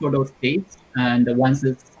watch for those dates, and once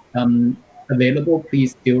it's available,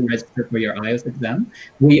 please still register for your IELTS exam.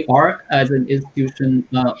 We are, as an institution,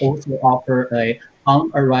 also offer a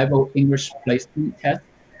on-arrival English placement test.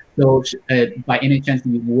 So by any chance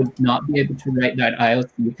you would not be able to write that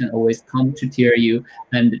IELTS, you can always come to TRU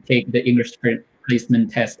and take the English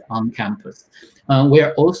placement test on campus. We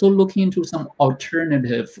are also looking into some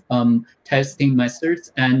alternative testing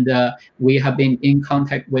methods, and we have been in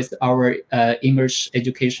contact with our English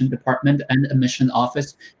education department and admission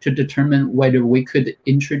office to determine whether we could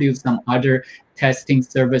introduce some other testing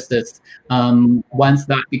services. Once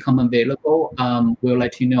that become available, we'll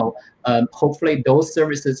let you know. Hopefully those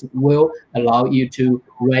services will allow you to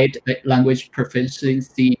write a language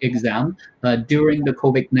proficiency exam during the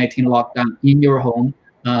COVID-19 lockdown in your home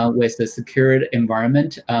with a secured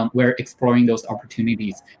environment. We're exploring those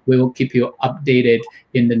opportunities. We will keep you updated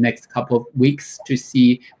in the next couple of weeks to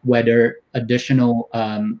see whether additional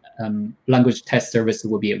language test services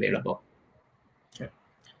will be available. Okay.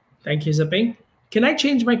 Thank you, Ziping. Can I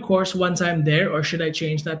change my course once I'm there, or should I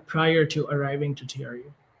change that prior to arriving to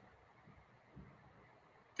TRU?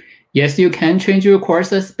 Yes, you can change your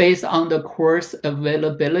courses based on the course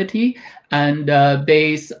availability and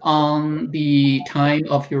based on the time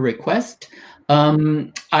of your request.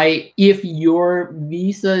 If your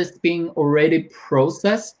visa is being already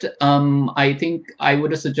processed, I think I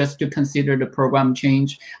would suggest to consider the program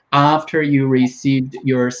change after you received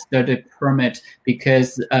your study permit,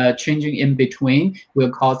 because changing in between will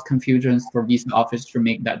cause confusions for visa office to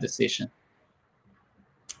make that decision.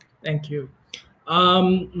 Thank you.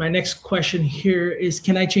 My next question here is,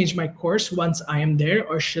 can I change my course once I am there,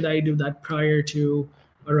 or should I do that prior to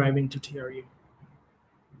arriving to TRU?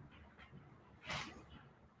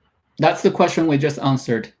 That's the question we just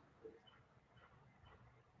answered.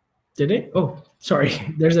 Did it? Oh, sorry.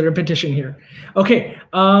 There's a repetition here. Okay.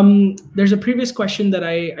 There's a previous question that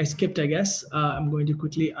I skipped, I guess. I'm going to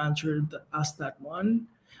quickly ask that one.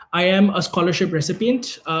 I am a scholarship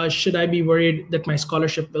recipient. Should I be worried that my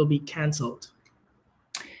scholarship will be canceled?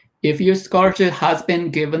 If your scholarship has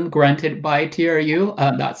been granted by TRU,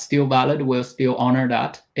 that's still valid. We'll still honor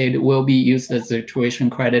that. It will be used as a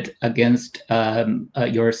tuition credit against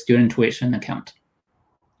your student tuition account.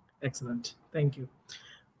 Excellent. Thank you.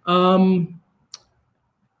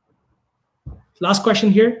 Last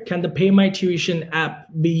question here. Can the Pay My Tuition app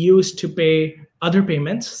be used to pay other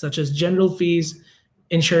payments such as general fees,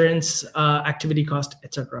 insurance, activity cost,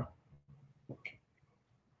 etc.?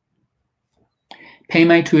 Pay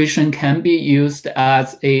My Tuition can be used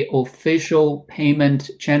as a official payment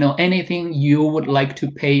channel. Anything you would like to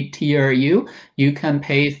pay TRU, you can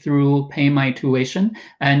pay through Pay My Tuition,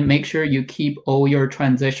 and make sure you keep all your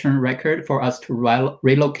transaction record for us to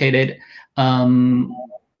relocate it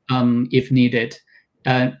if needed.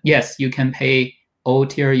 Yes, you can pay all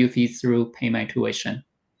TRU fees through Pay My Tuition.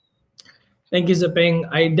 Thank you, Ziping.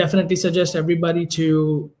 I definitely suggest everybody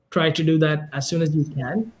to try to do that as soon as you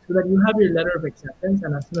can, so that you have your letter of acceptance,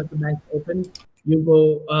 and as soon as the bank's open, you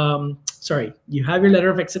go, you have your letter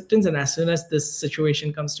of acceptance, and as soon as this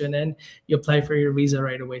situation comes to an end, you apply for your visa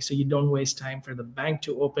right away, so you don't waste time for the bank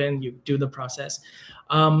to open, you do the process.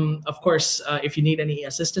 Of course, if you need any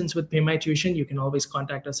assistance with Pay My Tuition, you can always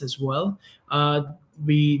contact us as well.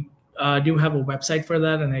 We do have a website for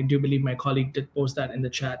that, and I do believe my colleague did post that in the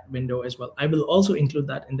chat window as well. I will also include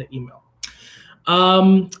that in the email.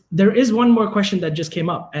 There is one more question that just came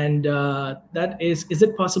up, and that is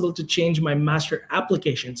it possible to change my master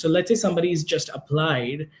application? So let's say somebody's just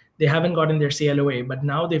applied, they haven't gotten their CLOA, but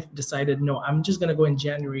now they've decided, no, I'm just going to go in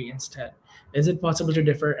January instead. Is it possible to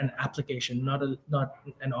defer an application, not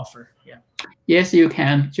an offer? Yeah. Yes, you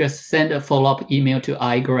can. Just send a follow-up email to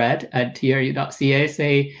igrad@tru.ca.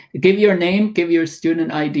 Say, give your name, give your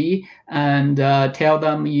student ID, and tell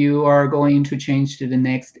them you are going to change to the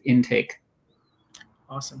next intake.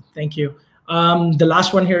 Awesome. Thank you. The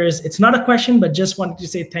last one here is, it's not a question, but just wanted to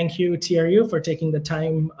say thank you, TRU, for taking the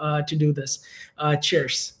time to do this.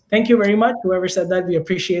 Cheers. Thank you very much. Whoever said that, we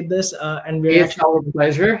appreciate this. And we're it's our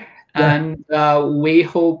pleasure. Yeah. And we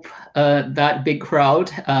hope that big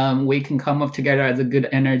crowd, we can come up together as a good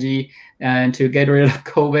energy and to get rid of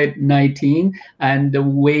COVID-19.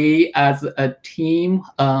 And we as a team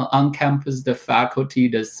on campus, the faculty,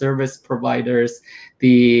 the service providers,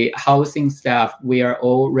 the housing staff, we are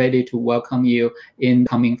all ready to welcome you in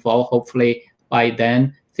coming fall. Hopefully by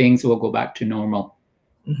then, things will go back to normal.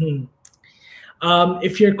 Mm-hmm.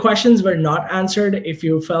 If your questions were not answered, if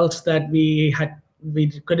you felt that we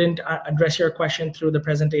couldn't address your question through the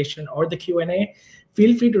presentation or the Q&A,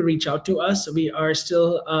 feel free to reach out to us. We are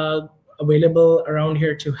still available around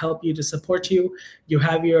here to help you, to support you. You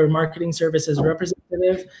have your marketing services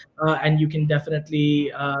representative, and you can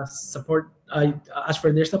definitely ask for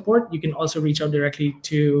their support. You can also reach out directly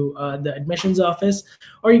to the admissions office,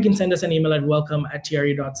 or you can send us an email at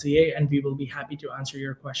welcome@tru.ca, and we will be happy to answer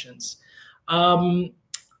your questions.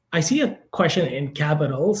 I see a question in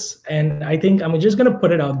capitals, and I think I'm just going to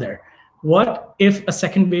put it out there. What if a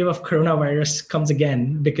second wave of coronavirus comes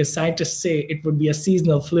again? Because scientists say it would be a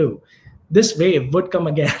seasonal flu. This wave would come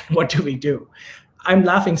again. What do we do? I'm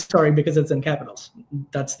laughing, sorry, because it's in capitals.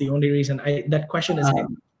 That's the only reason. That question is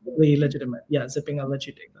completely legitimate. Yeah, Ziping, I'll let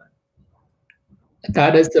you take that.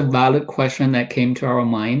 That is a valid question that came to our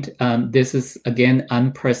mind. This is, again,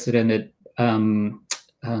 unprecedented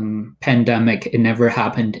pandemic. It never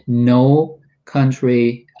happened. No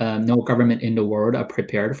country, no government in the world are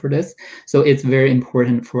prepared for this. So it's very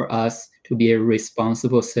important for us to be a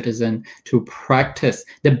responsible citizen, to practice.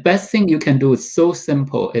 The best thing you can do is so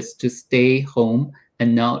simple, is to stay home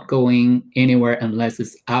and not going anywhere unless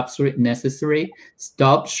it's absolutely necessary.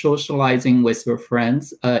 Stop socializing with your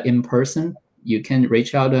friends in person. You can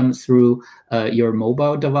reach out to them through your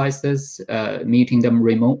mobile devices, meeting them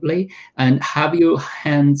remotely, and have your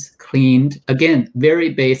hands cleaned. Again,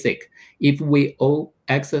 very basic. If we all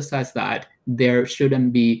exercise that, there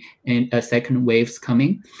shouldn't be a second waves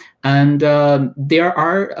coming. And there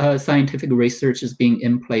are scientific researches being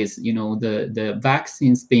in place. You know, the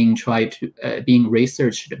vaccines being being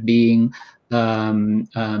researched, being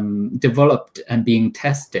developed and being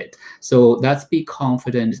tested. So let's be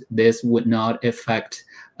confident this would not affect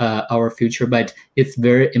our future, but it's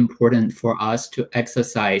very important for us to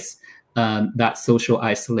exercise that social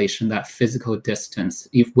isolation, that physical distance.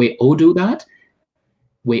 If we all do that,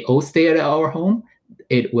 we all stay at our home,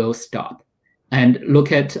 it will stop. And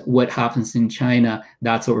look at what happens in China.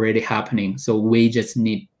 That's already happening. So we just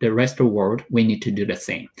need, the rest of the world, we need to do the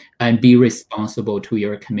same and be responsible to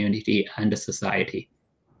your community and the society.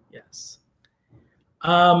 Yes.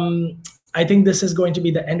 I think this is going to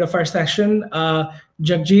be the end of our session.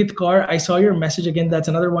 Jagjit Kaur, I saw your message again. That's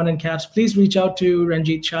another one in caps. Please reach out to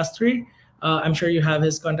Ranjit Shastri. I'm sure you have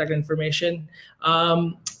his contact information.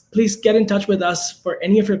 please get in touch with us for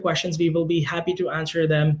any of your questions. We will be happy to answer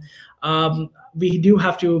them. We do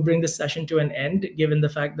have to bring this session to an end, given the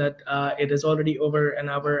fact that it is already over an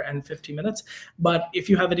hour and 50 minutes. But if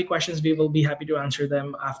you have any questions, we will be happy to answer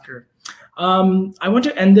them after. I want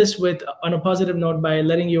to end this on a positive note by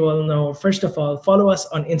letting you all know, first of all, follow us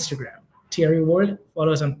on Instagram, TRU World.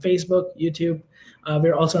 Follow us on Facebook, YouTube.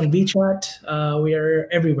 We're also on WeChat. We are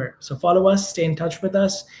everywhere. So follow us, stay in touch with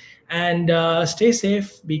us, and stay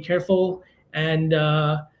safe, be careful. And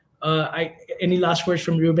any last words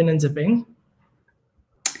from Ruben and Ziping?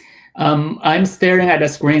 I'm staring at the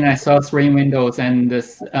screen. I saw 3 windows and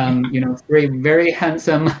this, 3 very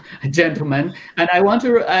handsome gentlemen. And I want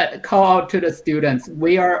to call out to the students.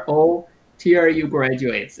 We are all TRU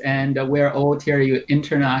graduates, and we're all TRU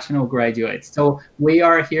international graduates. So we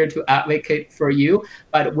are here to advocate for you,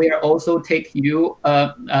 but we are also call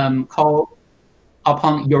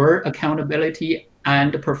upon your accountability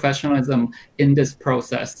and professionalism in this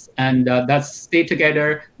process. And let's stay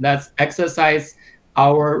together, let's exercise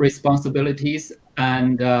our responsibilities,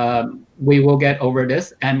 and we will get over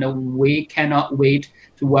this. And we cannot wait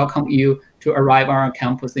to welcome you to arrive on our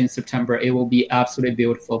campus in September. It will be absolutely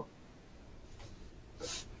beautiful.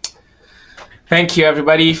 Thank you,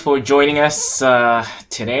 everybody, for joining us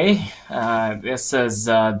today. This is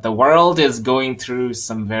the world is going through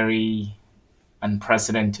some very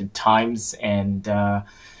unprecedented times, and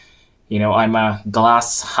I'm a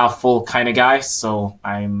glass half full kind of guy, so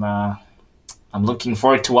I'm looking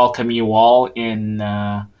forward to welcome you all in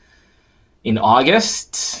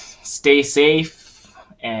August. Stay safe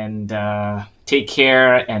and take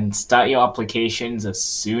care, and start your applications as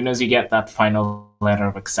soon as you get that final letter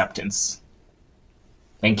of acceptance.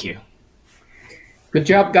 Thank you. Good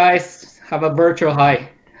job, guys. Have a virtual high.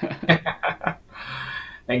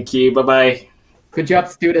 Thank you. Bye-bye. Good job,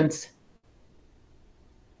 students.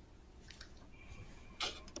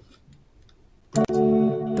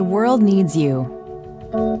 The world needs you.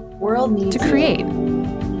 World needs to create,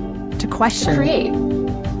 to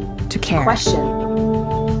question, to care.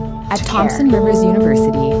 At Thompson Rivers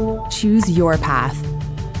University, choose your path,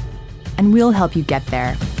 and we'll help you get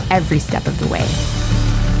there every step of the way.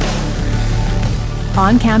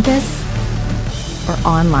 On campus or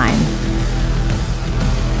online.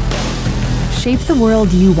 Shape the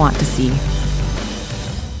world you want to see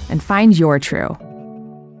and find your TRU.